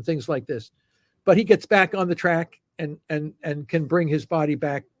seizures and things like this, but he gets back on the track and can bring his body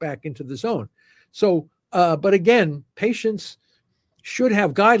back into the zone. So, but again, patients should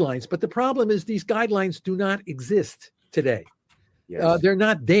have guidelines, but the problem is these guidelines do not exist today. Yes. They're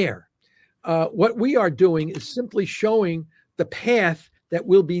not there. What we are doing is simply showing the path that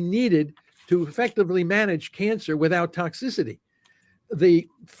will be needed to effectively manage cancer without toxicity. The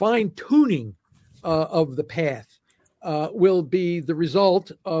fine tuning of the path will be the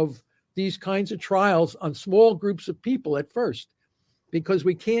result of these kinds of trials on small groups of people at first, because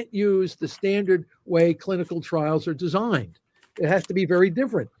we can't use the standard way clinical trials are designed. It has to be very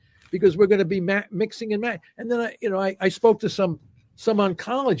different, because we're going to be mixing and matching. And then I spoke to some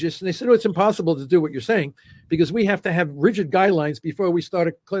oncologists, and they said, "Oh, it's impossible to do what you're saying, because we have to have rigid guidelines before we start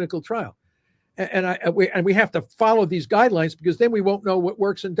a clinical trial, and we have to follow these guidelines, because then we won't know what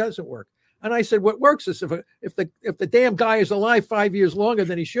works and doesn't work." And I said, what works is if the damn guy is alive 5 years longer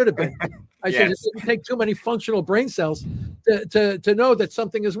than he should have been, I said, it doesn't take too many functional brain cells to know that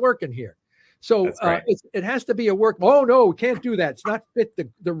something is working here. So right. It has to be a work. Oh, no, we can't do that. It's not fit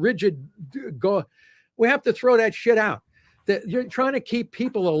the rigid go. We have to throw that shit out. You're trying to keep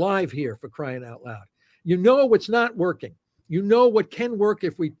people alive here, for crying out loud. You know what's not working. You know what can work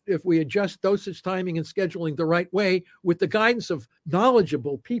if we adjust dosage, timing, and scheduling the right way with the guidance of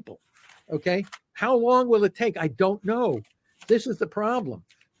knowledgeable people. Okay? How long will it take? I don't know. This is the problem.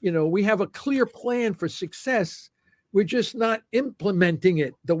 We have a clear plan for success. We're just not implementing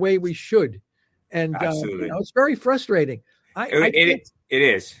it the way we should. And it's very frustrating. It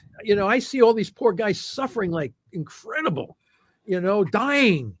is. I see all these poor guys suffering like incredible,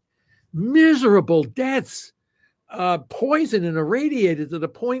 dying, miserable deaths, poisoned and irradiated to the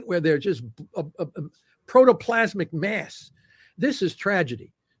point where they're just a protoplasmic mass. This is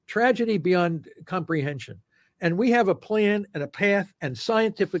tragedy beyond comprehension. And we have a plan and a path and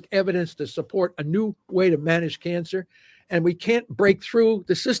scientific evidence to support a new way to manage cancer. And we can't break through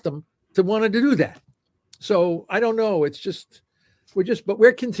the system to want to do that. So I don't know. But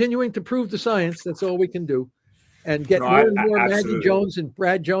we're continuing to prove the science. That's all we can do. And get more and more Maggie Jones and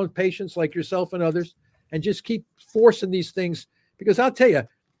Brad Jones patients like yourself and others, and just keep forcing these things. Because I'll tell you,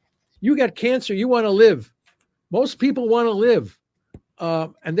 you got cancer, you want to live. Most people want to live.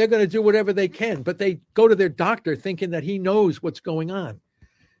 And they're going to do whatever they can, but they go to their doctor thinking that he knows what's going on.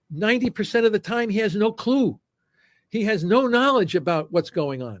 90% of the time, he has no clue. He has no knowledge about what's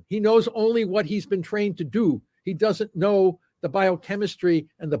going on. He knows only what he's been trained to do. He doesn't know the biochemistry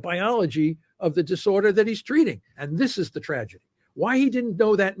and the biology of the disorder that he's treating. And this is the tragedy. Why he didn't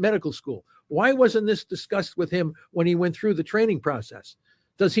know that in medical school? Why wasn't this discussed with him when he went through the training process?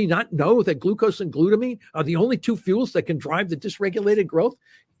 Does he not know that glucose and glutamine are the only two fuels that can drive the dysregulated growth?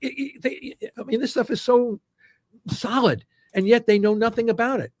 This stuff is so solid, and yet they know nothing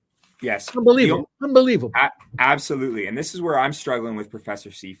about it. Yes. Unbelievable. Unbelievable. Absolutely. And this is where I'm struggling with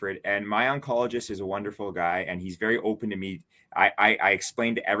Professor Seyfried. And my oncologist is a wonderful guy, and he's very open to me. I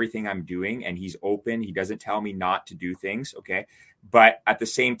explain to everything I'm doing, and he's open. He doesn't tell me not to do things. Okay. But at the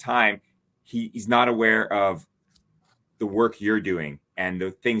same time, he's not aware of the work you're doing and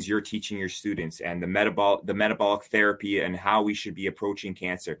the things you're teaching your students and the metabolic therapy and how we should be approaching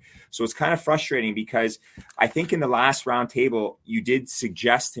cancer. So it's kind of frustrating because I think in the last round table, you did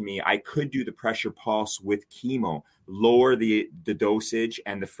suggest to me I could do the pressure pulse with chemo, lower the dosage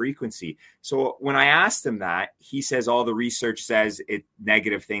and the frequency. So when I asked him that, he says all the research says it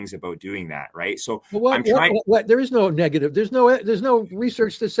negative things about doing that, right? So what? There is no negative. There's no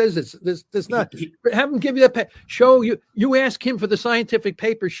research that says it's not. Have him give you that. Show you. You ask him for the scientific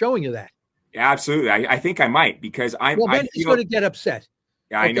paper showing you that. Absolutely, I think I might because I'm. Well, then he's going to get upset.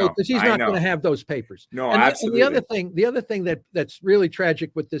 Yeah, I know, because he's not going to have those papers. No, and absolutely. And the other thing that's really tragic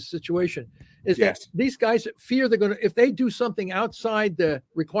with this situation is that these guys fear they're going to, if they do something outside the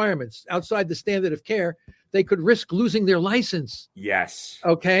requirements, outside the standard of care, they could risk losing their license. Yes.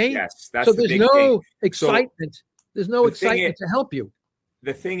 Okay. Yes. That's so there's no excitement. So there's no excitement to help you.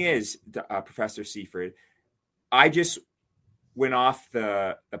 The thing is, Professor Seyfried, I just went off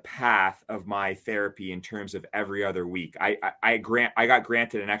the path of my therapy in terms of every other week. I got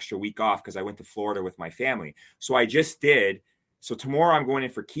granted an extra week off because I went to Florida with my family. So I just did. So tomorrow I'm going in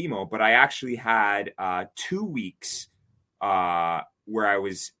for chemo, but I actually had 2 weeks where I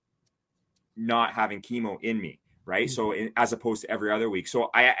was not having chemo in me. Right. So as opposed to every other week. So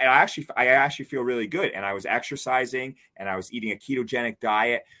I actually feel really good. And I was exercising and I was eating a ketogenic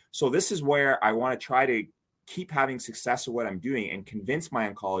diet. So this is where I want to try to keep having success with what I'm doing and convince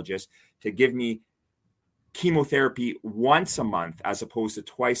my oncologist to give me chemotherapy once a month as opposed to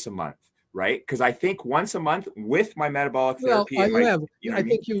twice a month. Right. Because I think once a month with my metabolic therapy. I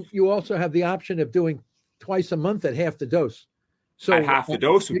think you also have the option of doing twice a month at half the dose. So at half the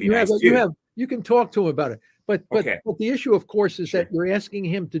dose would be nice too. You can talk to him about it. But the issue, of course, is that you're asking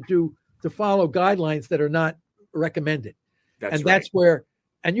him to follow guidelines that are not recommended. That's where,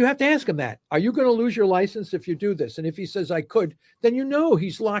 and you have to ask him that. Are you going to lose your license if you do this? And if he says I could, then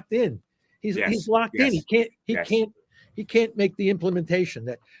he's locked in. He's locked in. He can't make the implementation.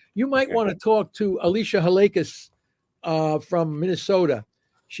 That you might want to talk to Alicia Halakis from Minnesota.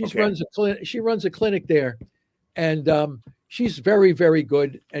 She runs a clinic there, and she's very, very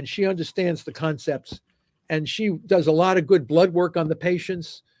good, and she understands the concepts. And she does a lot of good blood work on the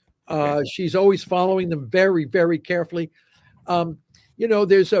patients. She's always following them very, very carefully.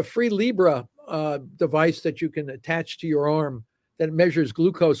 There's a free Libra device that you can attach to your arm that measures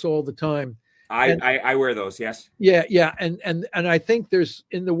glucose all the time. I wear those, yes. Yeah. And I think there's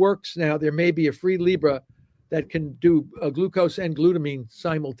in the works now, there may be a free Libra that can do glucose and glutamine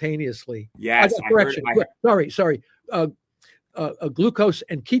simultaneously. Yes, correction. Sorry. Glucose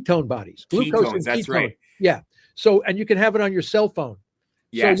and ketone bodies. Glucose Ketones, and that's ketone. right. Yeah. So, and you can have it on your cell phone.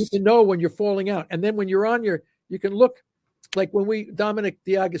 Yes. So you can know when you're falling out. And then when you're on you can look, like when Dominic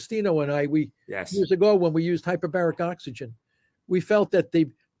DiAgostino and I, years ago when we used hyperbaric oxygen, we felt that the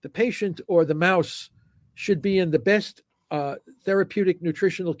patient or the mouse should be in the best therapeutic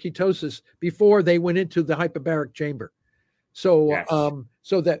nutritional ketosis before they went into the hyperbaric chamber. So,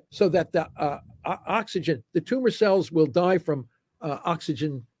 so that the oxygen, the tumor cells will die from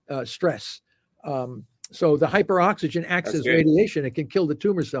oxygen stress. So the hyperoxygen acts as radiation. It can kill the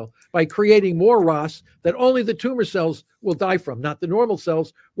tumor cell by creating more ROS that only the tumor cells will die from, not the normal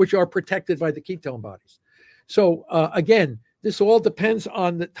cells, which are protected by the ketone bodies. So again, this all depends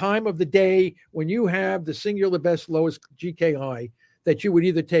on the time of the day when you have the singular best lowest GKI that you would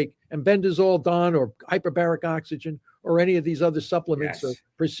either take embendazole, DON, or hyperbaric oxygen, or any of these other supplements or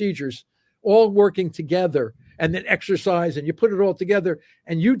procedures, all working together, and then exercise, and you put it all together,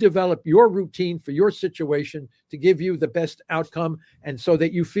 and you develop your routine for your situation to give you the best outcome, and so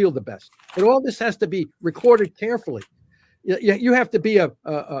that you feel the best. But all this has to be recorded carefully. You have to be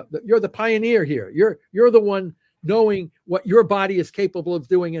you're the pioneer here. You're the one knowing what your body is capable of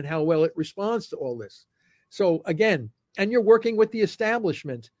doing and how well it responds to all this. So again, and you're working with the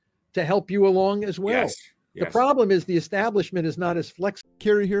establishment to help you along as well. Yes. The problem is the establishment is not as flexible.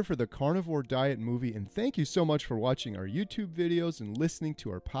 Carrie here for the Carnivore Diet Movie, and thank you so much for watching our YouTube videos and listening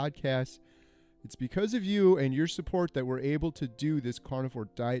to our podcast. It's because of you and your support that we're able to do this Carnivore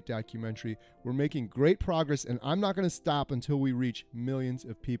Diet documentary. We're making great progress, and I'm not going to stop until we reach millions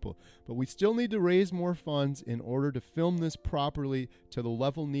of people. But we still need to raise more funds in order to film this properly to the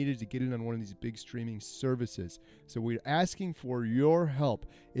level needed to get it on one of these big streaming services. So we're asking for your help.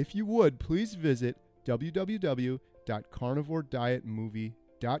 If you would, please visit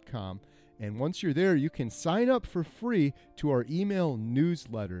www.carnivoredietmovie.com, and once you're there, you can sign up for free to our email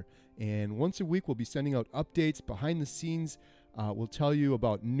newsletter. And once a week, we'll be sending out updates behind the scenes. We'll tell you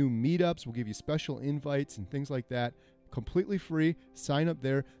about new meetups. We'll give you special invites and things like that. Completely free. Sign up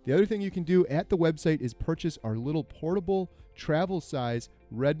there. The other thing you can do at the website is purchase our little portable travel size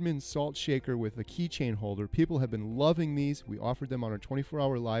Redmond salt shaker with a keychain holder. People have been loving these. We offered them on our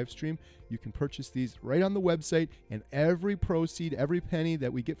 24-hour live stream. You can purchase these right on the website, and every proceed, every penny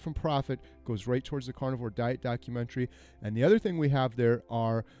that we get from profit goes right towards the Carnivore Diet documentary. And the other thing we have there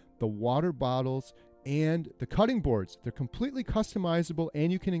are the water bottles and the cutting boards. They're completely customizable,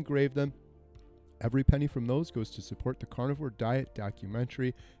 and you can engrave them. Every penny from those goes to support the Carnivore Diet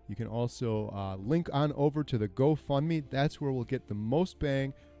documentary. You can also link on over to the GoFundMe. That's where we'll get the most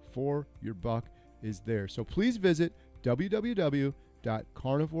bang for your buck, is there. So please visit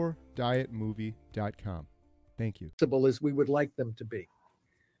www.carnivoredietmovie.com. Thank you. As we would like them to be.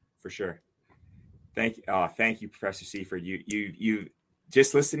 For sure. Thank you, Professor Seyfried. You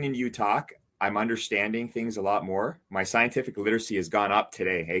just listening to you talk, I'm understanding things a lot more. My scientific literacy has gone up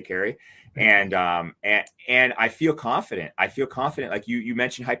today. Hey, Carrie. And I feel confident. Like you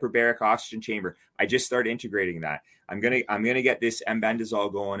mentioned hyperbaric oxygen chamber. I just started integrating that. I'm gonna get this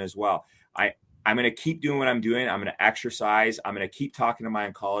embendazole going as well. I'm gonna keep doing what I'm doing. I'm gonna exercise. I'm gonna keep talking to my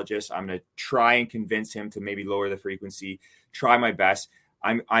oncologist. I'm gonna try and convince him to maybe lower the frequency. Try my best.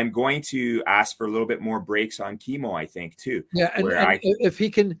 I'm going to ask for a little bit more breaks on chemo, I think, too. Yeah, and if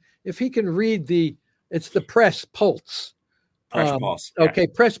he can read it's the Press Pulse. Pulse. Okay,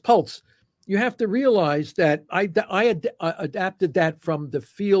 Press Pulse. You have to realize that I adapted that from the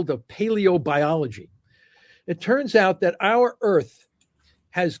field of paleobiology. It turns out that our Earth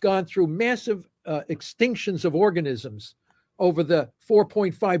has gone through massive extinctions of organisms over the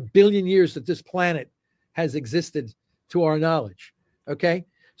 4.5 billion years that this planet has existed, to our knowledge. Okay,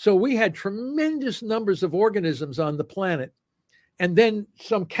 so we had tremendous numbers of organisms on the planet, and then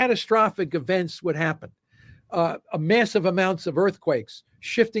some catastrophic events would happen, massive amounts of earthquakes,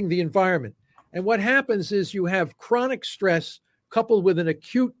 shifting the environment. And what happens is you have chronic stress coupled with an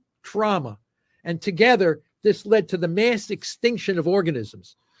acute trauma, and together this led to the mass extinction of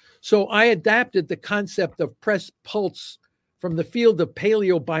organisms. So I adapted the concept of Press Pulse from the field of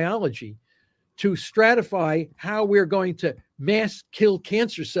paleobiology to stratify how we're going to mass kill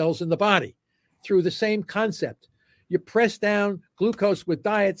cancer cells in the body through the same concept. You press down glucose with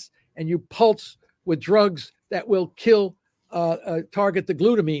diets, and you pulse with drugs that will target the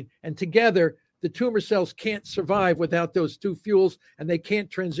glutamine. And together, the tumor cells can't survive without those two fuels, and they can't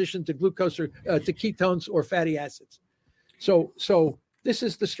transition to glucose or to ketones or fatty acids. So this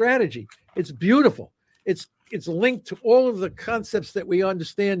is the strategy. It's beautiful. It's linked to all of the concepts that we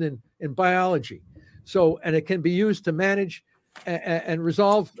understand in biology. So, and it can be used to manage and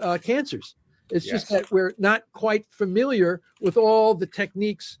resolve cancers. It's just that we're not quite familiar with all the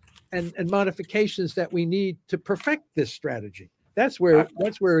techniques and modifications that we need to perfect this strategy. That's where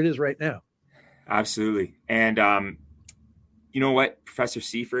it is right now. Absolutely. And you know what, Professor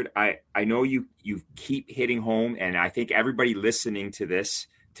Seyfried, I know you keep hitting home, and I think everybody listening to this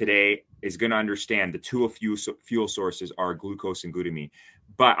today is going to understand the two fuel sources are glucose and glutamine.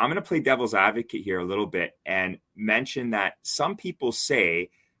 But I'm going to play devil's advocate here a little bit and mention that some people say,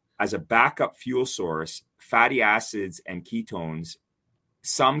 as a backup fuel source, fatty acids and ketones,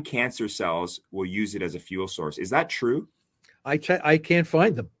 some cancer cells will use it as a fuel source. Is that true? I can't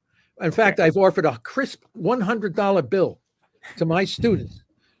find them. In fact, I've offered a crisp $100 bill to my students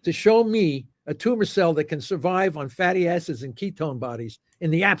to show me a tumor cell that can survive on fatty acids and ketone bodies in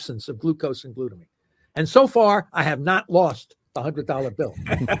the absence of glucose and glutamine. And so far, I have not lost the $100 bill.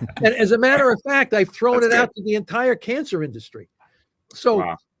 And as a matter of fact, I've thrown it out to the entire cancer industry.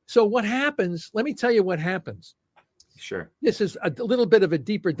 So what happens, let me tell you what happens. Sure. This is a little bit of a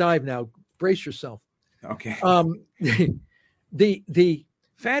deeper dive now. Brace yourself. Okay. The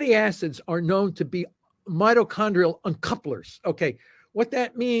fatty acids are known to be mitochondrial uncouplers. Okay. What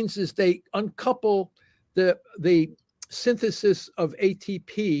that means is they uncouple the synthesis of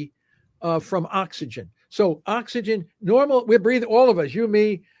ATP from oxygen. So oxygen, normal, we're breathing, all of us, you,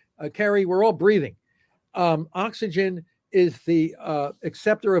 me, Carrie, we're all breathing. Oxygen is the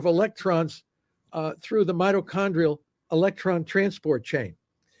acceptor of electrons through the mitochondrial electron transport chain.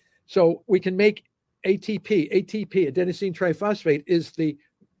 So we can make ATP, adenosine triphosphate, is the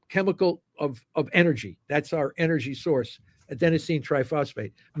chemical of energy. That's our energy source, adenosine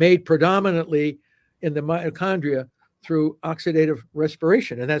triphosphate, made predominantly in the mitochondria through oxidative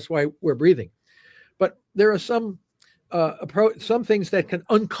respiration, and that's why we're breathing. But there are some things that can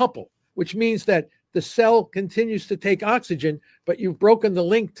uncouple, which means that the cell continues to take oxygen, but you've broken the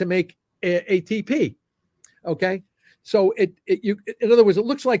link to make ATP. Okay, so in other words, it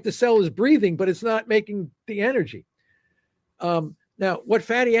looks like the cell is breathing, but it's not making the energy. Now, what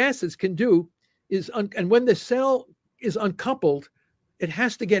fatty acids can do is, and when the cell is uncoupled, it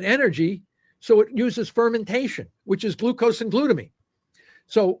has to get energy, so it uses fermentation, which is glucose and glutamine.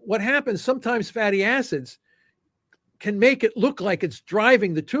 So what happens, sometimes fatty acids can make it look like it's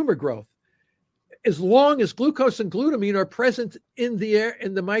driving the tumor growth. As long as glucose and glutamine are present in the air,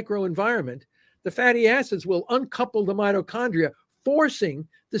 in the microenvironment, the fatty acids will uncouple the mitochondria, forcing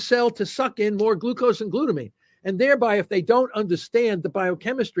the cell to suck in more glucose and glutamine. And thereby, if they don't understand the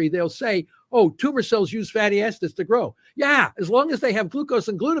biochemistry, they'll say, oh, tumor cells use fatty acids to grow. Yeah, as long as they have glucose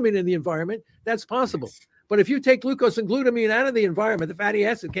and glutamine in the environment, that's possible. But if you take glucose and glutamine out of the environment, the fatty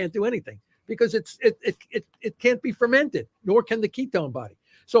acid can't do anything because it can't be fermented, nor can the ketone body.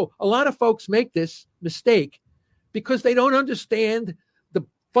 So a lot of folks make this mistake because they don't understand the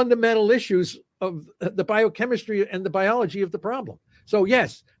fundamental issues of the biochemistry and the biology of the problem. So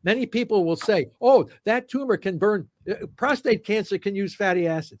yes, many people will say, oh, that tumor can burn, prostate cancer can use fatty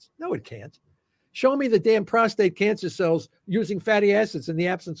acids. No, it can't. Show me the damn prostate cancer cells using fatty acids in the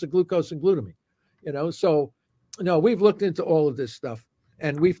absence of glucose and glutamine. So no, we've looked into all of this stuff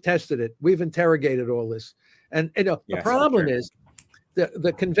and we've tested it. We've interrogated all this. And the problem is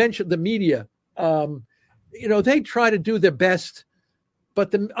the convention, the media, they try to do their best,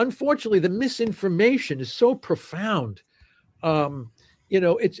 but unfortunately the misinformation is so profound. And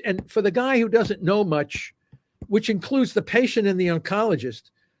for the guy who doesn't know much, which includes the patient and the oncologist,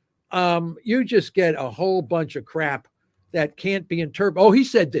 you just get a whole bunch of crap that can't be interpreted. Oh, he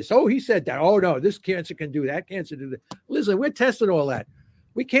said this. Oh, he said that. Oh, no, this cancer can do that. Cancer do that. Listen, we're testing all that.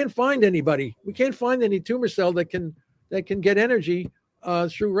 We can't find anybody. We can't find any tumor cell that can get energy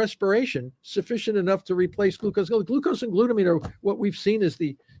through respiration sufficient enough to replace glucose. Glucose and glutamine are what we've seen is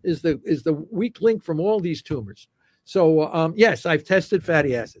the weak link from all these tumors. So yes, I've tested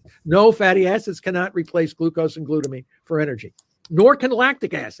fatty acids. No, fatty acids cannot replace glucose and glutamine for energy, nor can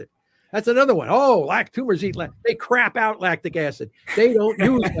lactic acid. That's another one. Oh, tumors eat they crap out lactic acid. They don't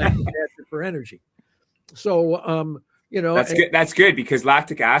use lactic acid for energy. So that's good because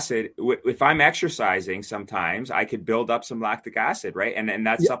lactic acid. If I'm exercising, sometimes I could build up some lactic acid, right? And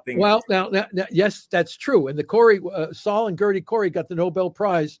that's something. Well, now, yes, that's true. And the Saul and Gertie Corey got the Nobel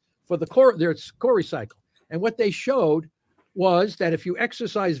Prize for their Corey cycle. And what they showed was that if you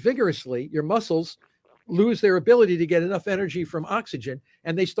exercise vigorously, your muscles lose their ability to get enough energy from oxygen,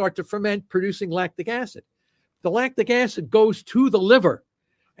 and they start to ferment, producing lactic acid. The lactic acid goes to the liver,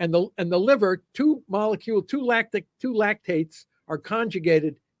 and the liver, two lactates are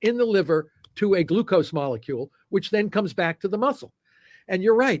conjugated in the liver to a glucose molecule, which then comes back to the muscle. And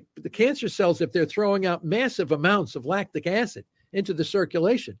you're right. The cancer cells, if they're throwing out massive amounts of lactic acid into the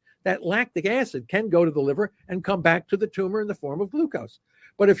circulation, that lactic acid can go to the liver and come back to the tumor in the form of glucose.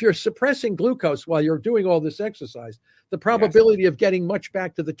 But if you're suppressing glucose while you're doing all this exercise, the probability of getting much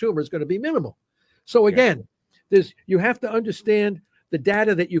back to the tumor is going to be minimal. So again, you have to understand the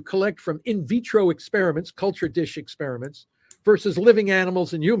data that you collect from in vitro experiments, culture dish experiments, versus living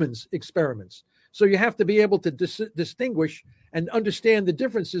animals and humans experiments. So you have to be able to distinguish and understand the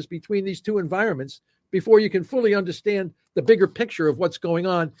differences between these two environments before you can fully understand the bigger picture of what's going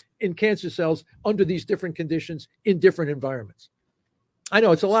on in cancer cells under these different conditions in different environments. I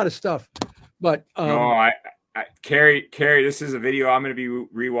know it's a lot of stuff, but Carrie, this is a video I'm going to be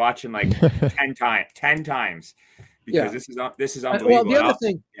rewatching like 10 times because this is unbelievable. Well,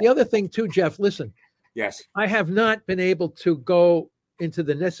 the other thing too, Jeff, listen. Yes. I have not been able to go into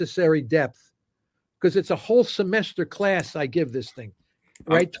the necessary depth because it's a whole semester class I give this thing.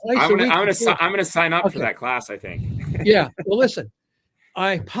 Right? I'm going to sign up for that class, I think. Yeah. Well, listen,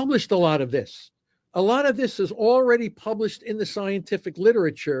 I published a lot of this. A lot of this is already published in the scientific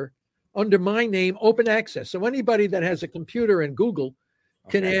literature under my name, open access. So anybody that has a computer and Google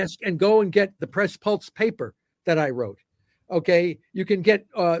can ask and go and get the Press Pulse paper that I wrote. Okay. You can get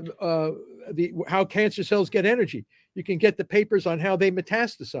how cancer cells get energy. You can get the papers on how they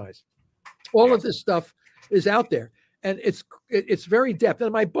metastasize. All of this stuff is out there. And it's very depth.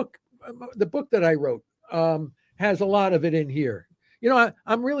 And my book, the book that I wrote, has a lot of it in here. You know,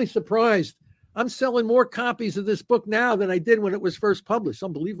 I'm really surprised. I'm selling more copies of this book now than I did when it was first published.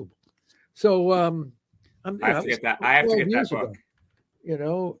 Unbelievable. So I have to get that. I have to get that book. Ago, you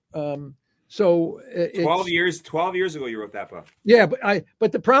know, so 12 years ago you wrote that book. Yeah,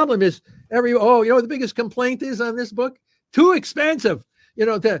 but the problem is you know what the biggest complaint is on this book? Too expensive. You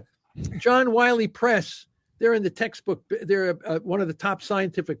know, the John Wiley Press. They're in the textbook. They're one of the top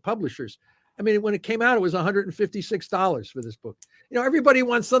scientific publishers. I mean, when it came out, it was $156 for this book. You know, everybody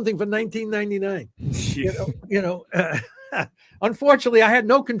wants something for $19.99. Unfortunately, I had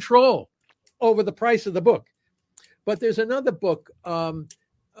no control over the price of the book. But there's another book by.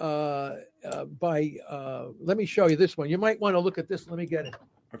 Let me show you this one. You might want to look at this. Let me get it.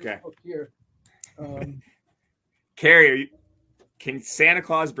 Okay. Here. Carrie, can Santa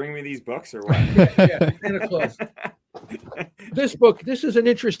Claus bring me these books or what? Yeah, Santa Claus. This is an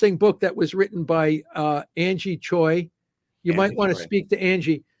interesting book that was written by Angie Choi. You might want to speak to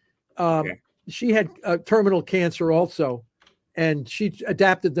Angie. She had terminal cancer also, and she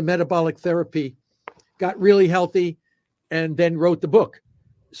adapted the metabolic therapy, got really healthy, and then wrote the book.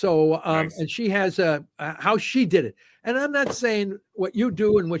 So, nice. And she has how she did it. And I'm not saying what you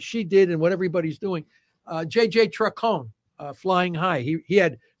do and what she did and what everybody's doing. J.J. Tracon, Flying High, he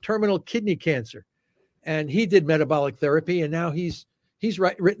had terminal kidney cancer, and he did metabolic therapy, and now he's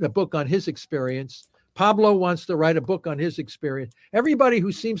written a book on his experience. Pablo wants to write a book on his experience. Everybody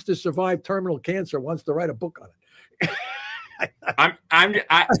who seems to survive terminal cancer wants to write a book on it. I'm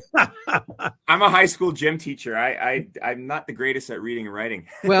a high school gym teacher. I'm not the greatest at reading and writing.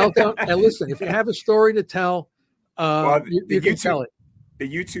 Well, listen, if you have a story to tell, you can tell it.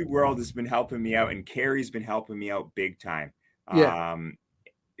 The YouTube world has been helping me out, and Carrie's been helping me out big time. Yeah.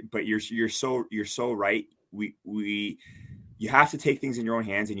 But you're so right. You have to take things in your own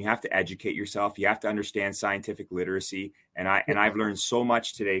hands, and you have to educate yourself. You have to understand scientific literacy. And I've learned so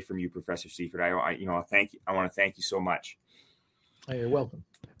much today from you, Professor Seyfried. I want to thank you so much. Oh, you're welcome.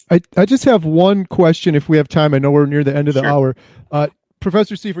 I just have one question if we have time. I know we're near the end of the hour.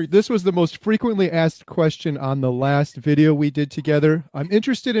 Professor Seyfried, this was the most frequently asked question on the last video we did together. I'm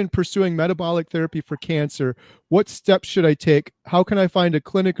interested in pursuing metabolic therapy for cancer. What steps should I take? How can I find a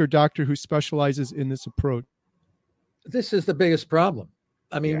clinic or doctor who specializes in this approach? This is the biggest problem.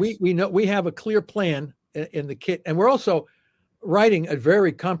 I mean, yes. we know we have a clear plan in the kit, and we're also writing a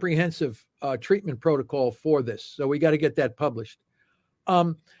very comprehensive treatment protocol for this. So we got to get that published.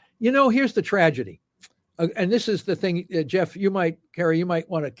 Here's the tragedy. And this is the thing, Jeff, Carrie, you might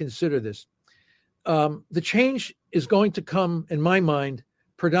want to consider this. The change is going to come, in my mind,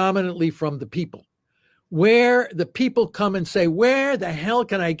 predominantly from the people. Where the people come and say, where the hell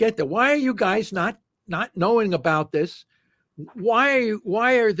can I get that? Why are you guys not knowing about this? Why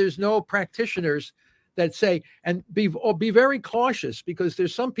are there's no practitioners that say, and be very cautious, because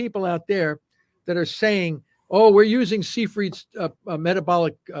there's some people out there that are saying, oh, we're using Seyfried's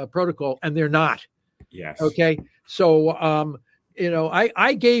metabolic protocol, and they're not. Yes. Okay. So,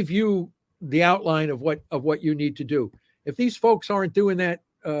 I gave you the outline of what you need to do. If these folks aren't doing that,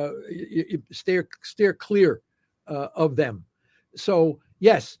 you steer clear of them. So,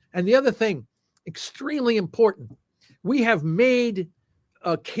 yes. And the other thing, extremely important, we have made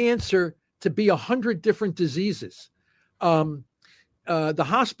cancer to be 100 different diseases. The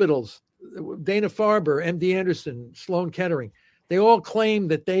hospitals, Dana-Farber, MD Anderson, Sloan Kettering, they all claim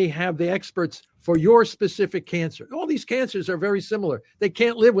that they have the experts for your specific cancer. All these cancers are very similar. They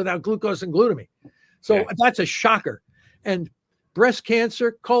can't live without glucose and glutamine. So that's a shocker. And breast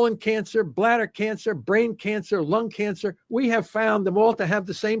cancer, colon cancer, bladder cancer, brain cancer, lung cancer, we have found them all to have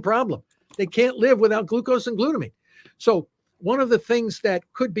the same problem. They can't live without glucose and glutamine. So one of the things that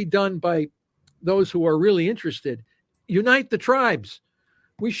could be done by those who are really interested, unite the tribes.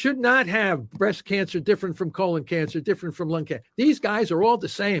 We should not have breast cancer different from colon cancer, different from lung cancer. These guys are all the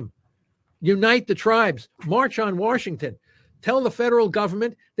same. Unite the tribes. March on Washington. Tell the federal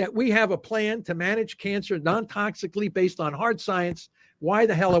government that we have a plan to manage cancer non-toxically based on hard science. Why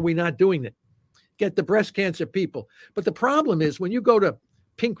the hell are we not doing it? Get the breast cancer people. But the problem is when you go to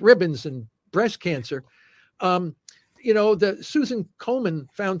pink ribbons and breast cancer, the Susan Komen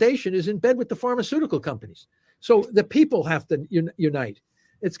Foundation is in bed with the pharmaceutical companies. So the people have to unite.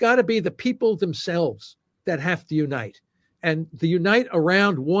 It's got to be the people themselves that have to unite and to unite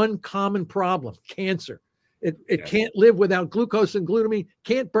around one common problem, cancer. It can't live without glucose and glutamine,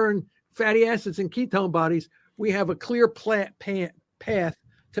 can't burn fatty acids and ketone bodies. We have a clear path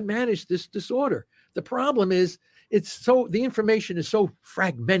to manage this disorder. The problem is the information is so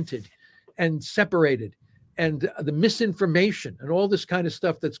fragmented and separated, and the misinformation and all this kind of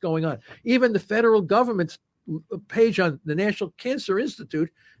stuff that's going on. Even the federal government's page on the National Cancer Institute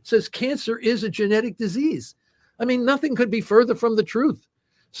says cancer is a genetic disease. I mean, nothing could be further from the truth.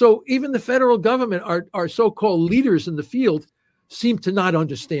 So even the federal government, our so-called leaders in the field, seem to not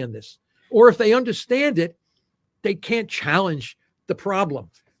understand this. Or if they understand it, they can't challenge the problem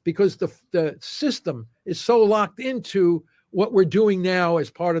because the system is so locked into what we're doing now as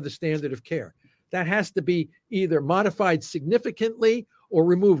part of the standard of care. That has to be either modified significantly or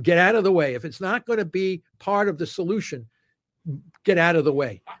removed. Get out of the way. If it's not going to be part of the solution, get out of the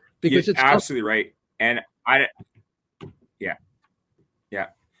way. Because You're it's absolutely right. And I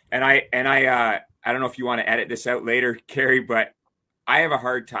don't know if you want to edit this out later, Carrie, but I have a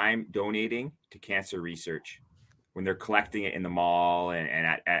hard time donating to cancer research when they're collecting it in the mall and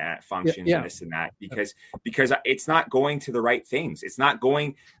at functions and this and that, because it's not going to the right things. It's not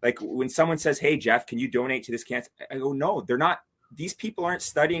going, like when someone says, "Hey, Jeff, can you donate to this cancer?" I go, "No, they're not. These people aren't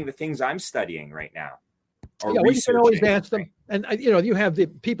studying the things I'm studying right now." Well, you can always ask them. And, you have the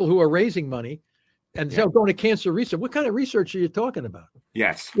people who are raising money and going to cancer research. What kind of research are you talking about?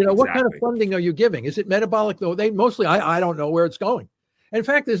 Yes. What kind of funding are you giving? Is it metabolic? No, they mostly, I don't know where it's going. In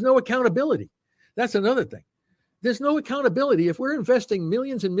fact, there's no accountability. That's another thing. There's no accountability. If we're investing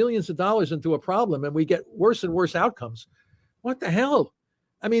millions and millions of dollars into a problem and we get worse and worse outcomes, what the hell?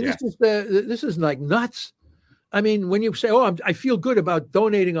 I mean, this is like nuts. I mean, when you say, "Oh, I feel good about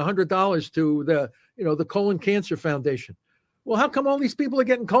donating $100 to the Colon Cancer Foundation," well, how come all these people are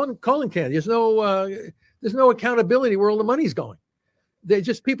getting colon cancer? There's no accountability where all the money's going.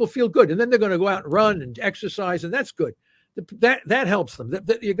 People feel good, and then they're going to go out and run and exercise, and that's good. That helps them.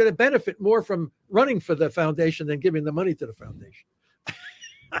 You're going to benefit more from running for the foundation than giving the money to the foundation.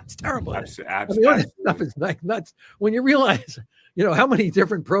 That's terrible. Absolutely. I mean, all this stuff is like nuts when you realize, how many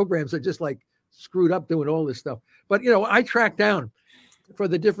different programs are just like screwed up doing all this stuff. But, I track down for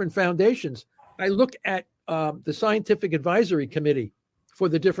the different foundations. I look at the scientific advisory committee for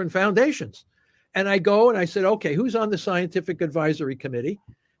the different foundations. And I go and I said, okay, who's on the scientific advisory committee?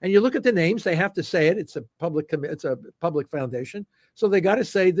 And you look at the names, they have to say it. It's a public foundation. So they got to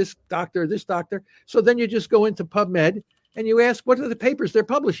say this doctor. So then you just go into PubMed and you ask, what are the papers they're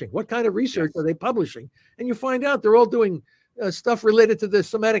publishing? What kind of research are they publishing? And you find out they're all doing stuff related to the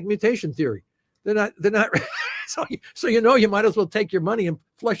somatic mutation theory. They're not. So you might as well take your money and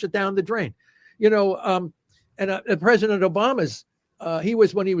flush it down the drain. And President Obama's,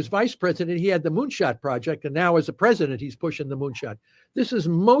 when he was vice president, he had the Moonshot Project, and now as a president, he's pushing the Moonshot. This is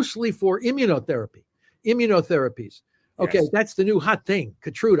mostly for immunotherapies. Okay, That's the new hot thing,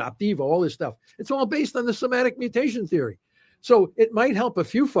 Keytruda, Opdivo, all this stuff. It's all based on the somatic mutation theory. So it might help a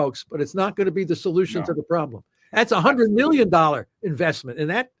few folks, but it's not going to be the solution to the problem. That's $100 million investment in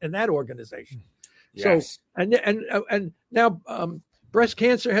that organization. Yes. So and now breast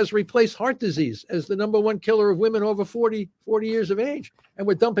cancer has replaced heart disease as the number one killer of women over 40 years of age. And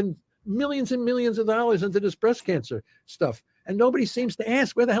we're dumping millions and millions of dollars into this breast cancer stuff. And nobody seems to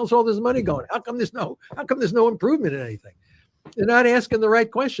ask, where the hell's all this money going? How come there's no improvement in anything? They're not asking the right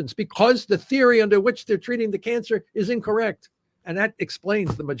questions because the theory under which they're treating the cancer is incorrect. And that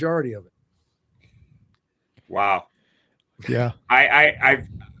explains the majority of it. Wow. Yeah.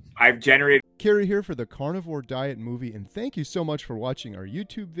 I've generated Carrie here for the Carnivore Diet Movie, and thank you so much for watching our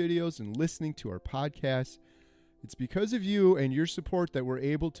YouTube videos and listening to our podcast. It's because of you and your support that we're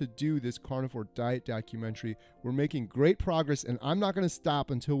able to do this carnivore diet documentary. We're making great progress, and I'm not going to stop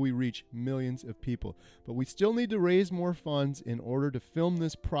until we reach millions of people. But we still need to raise more funds in order to film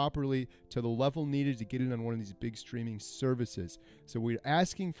this properly to the level needed to get it on one of these big streaming services. So we're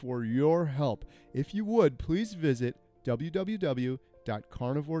asking for your help. If you would, please visit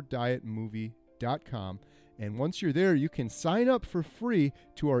www.carnivoredietmovie.com. And once you're there, you can sign up for free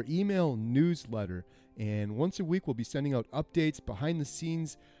to our email newsletter. And once a week, we'll be sending out updates behind the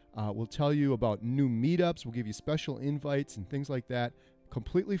scenes. We'll tell you about new meetups. We'll give you special invites and things like that.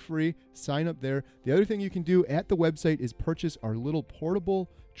 Completely free. Sign up there. The other thing you can do at the website is purchase our little portable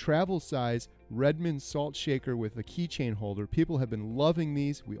travel size Redmond salt shaker with a keychain holder. People have been loving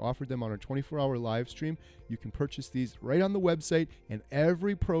these. We offered them on our 24-hour live stream. You can purchase these right on the website, and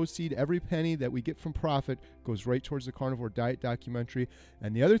every proceed, every penny that we get from profit goes right towards the Carnivore Diet documentary.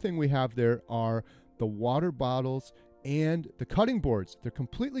 And the other thing we have there are the water bottles and the cutting boards. They're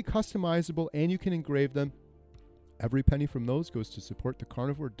completely customizable, and you can engrave them. Every penny from those goes to support the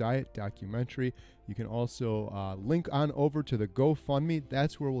Carnivore Diet documentary. You can also link on over to the GoFundMe.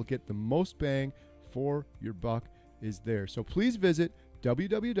 That's where we'll get the most bang for your buck, is there. So please visit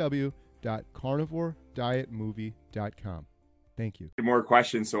www.carnivoredietmovie.com. Thank you. More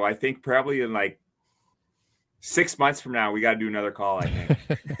questions. So I think probably in like 6 months from now, we got to do another call, I think.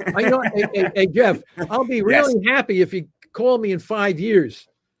 Hey, Jeff, I'll be really happy if you call me in 5 years.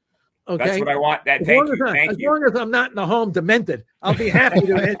 Okay. That's what I want. Thank you. As long as I'm not in the home demented, I'll be happy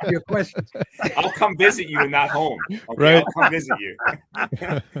to answer your questions. I'll come visit you in that home. Okay, right. I'll come visit you.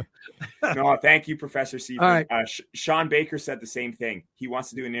 No, thank you, Professor Seyfried. All right. Sean Baker said the same thing. He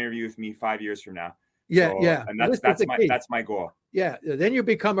wants to do an interview with me 5 years from now. Yeah, So, yeah. And that's my goal. Yeah, then you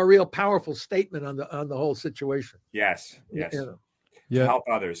become a real powerful statement on the whole situation. Yes. Yeah. To help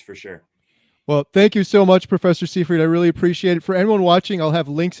others for sure. Well, thank you so much, Professor Seyfried. I really appreciate it. For anyone watching, I'll have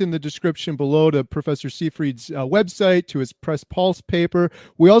links in the description below to Professor Seyfried's website, to his Press Pulse paper.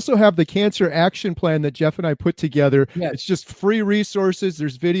 We also have the Cancer Action Plan that Jeff and I put together. Yes. It's just free resources.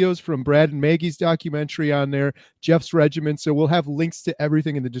 There's videos from Brad and Maggie's documentary on there, Jeff's regimen. So we'll have links to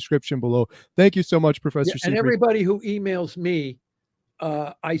everything in the description below. Thank you so much, Professor Seyfried. And everybody who emails me,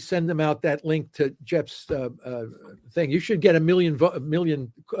 I send them out that link to Jeff's thing. You should get a million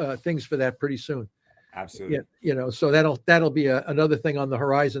things for that pretty soon. Absolutely. Yeah, so that'll be another thing on the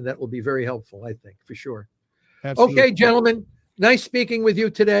horizon that will be very helpful, I think, for sure. Absolutely. Okay, gentlemen, nice speaking with you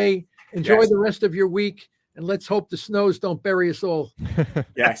today. Enjoy the rest of your week, and let's hope the snows don't bury us all.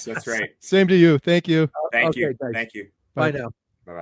 Yes, that's right. Same to you. Thank you. Thank Okay, you. guys. Thank you. Bye now.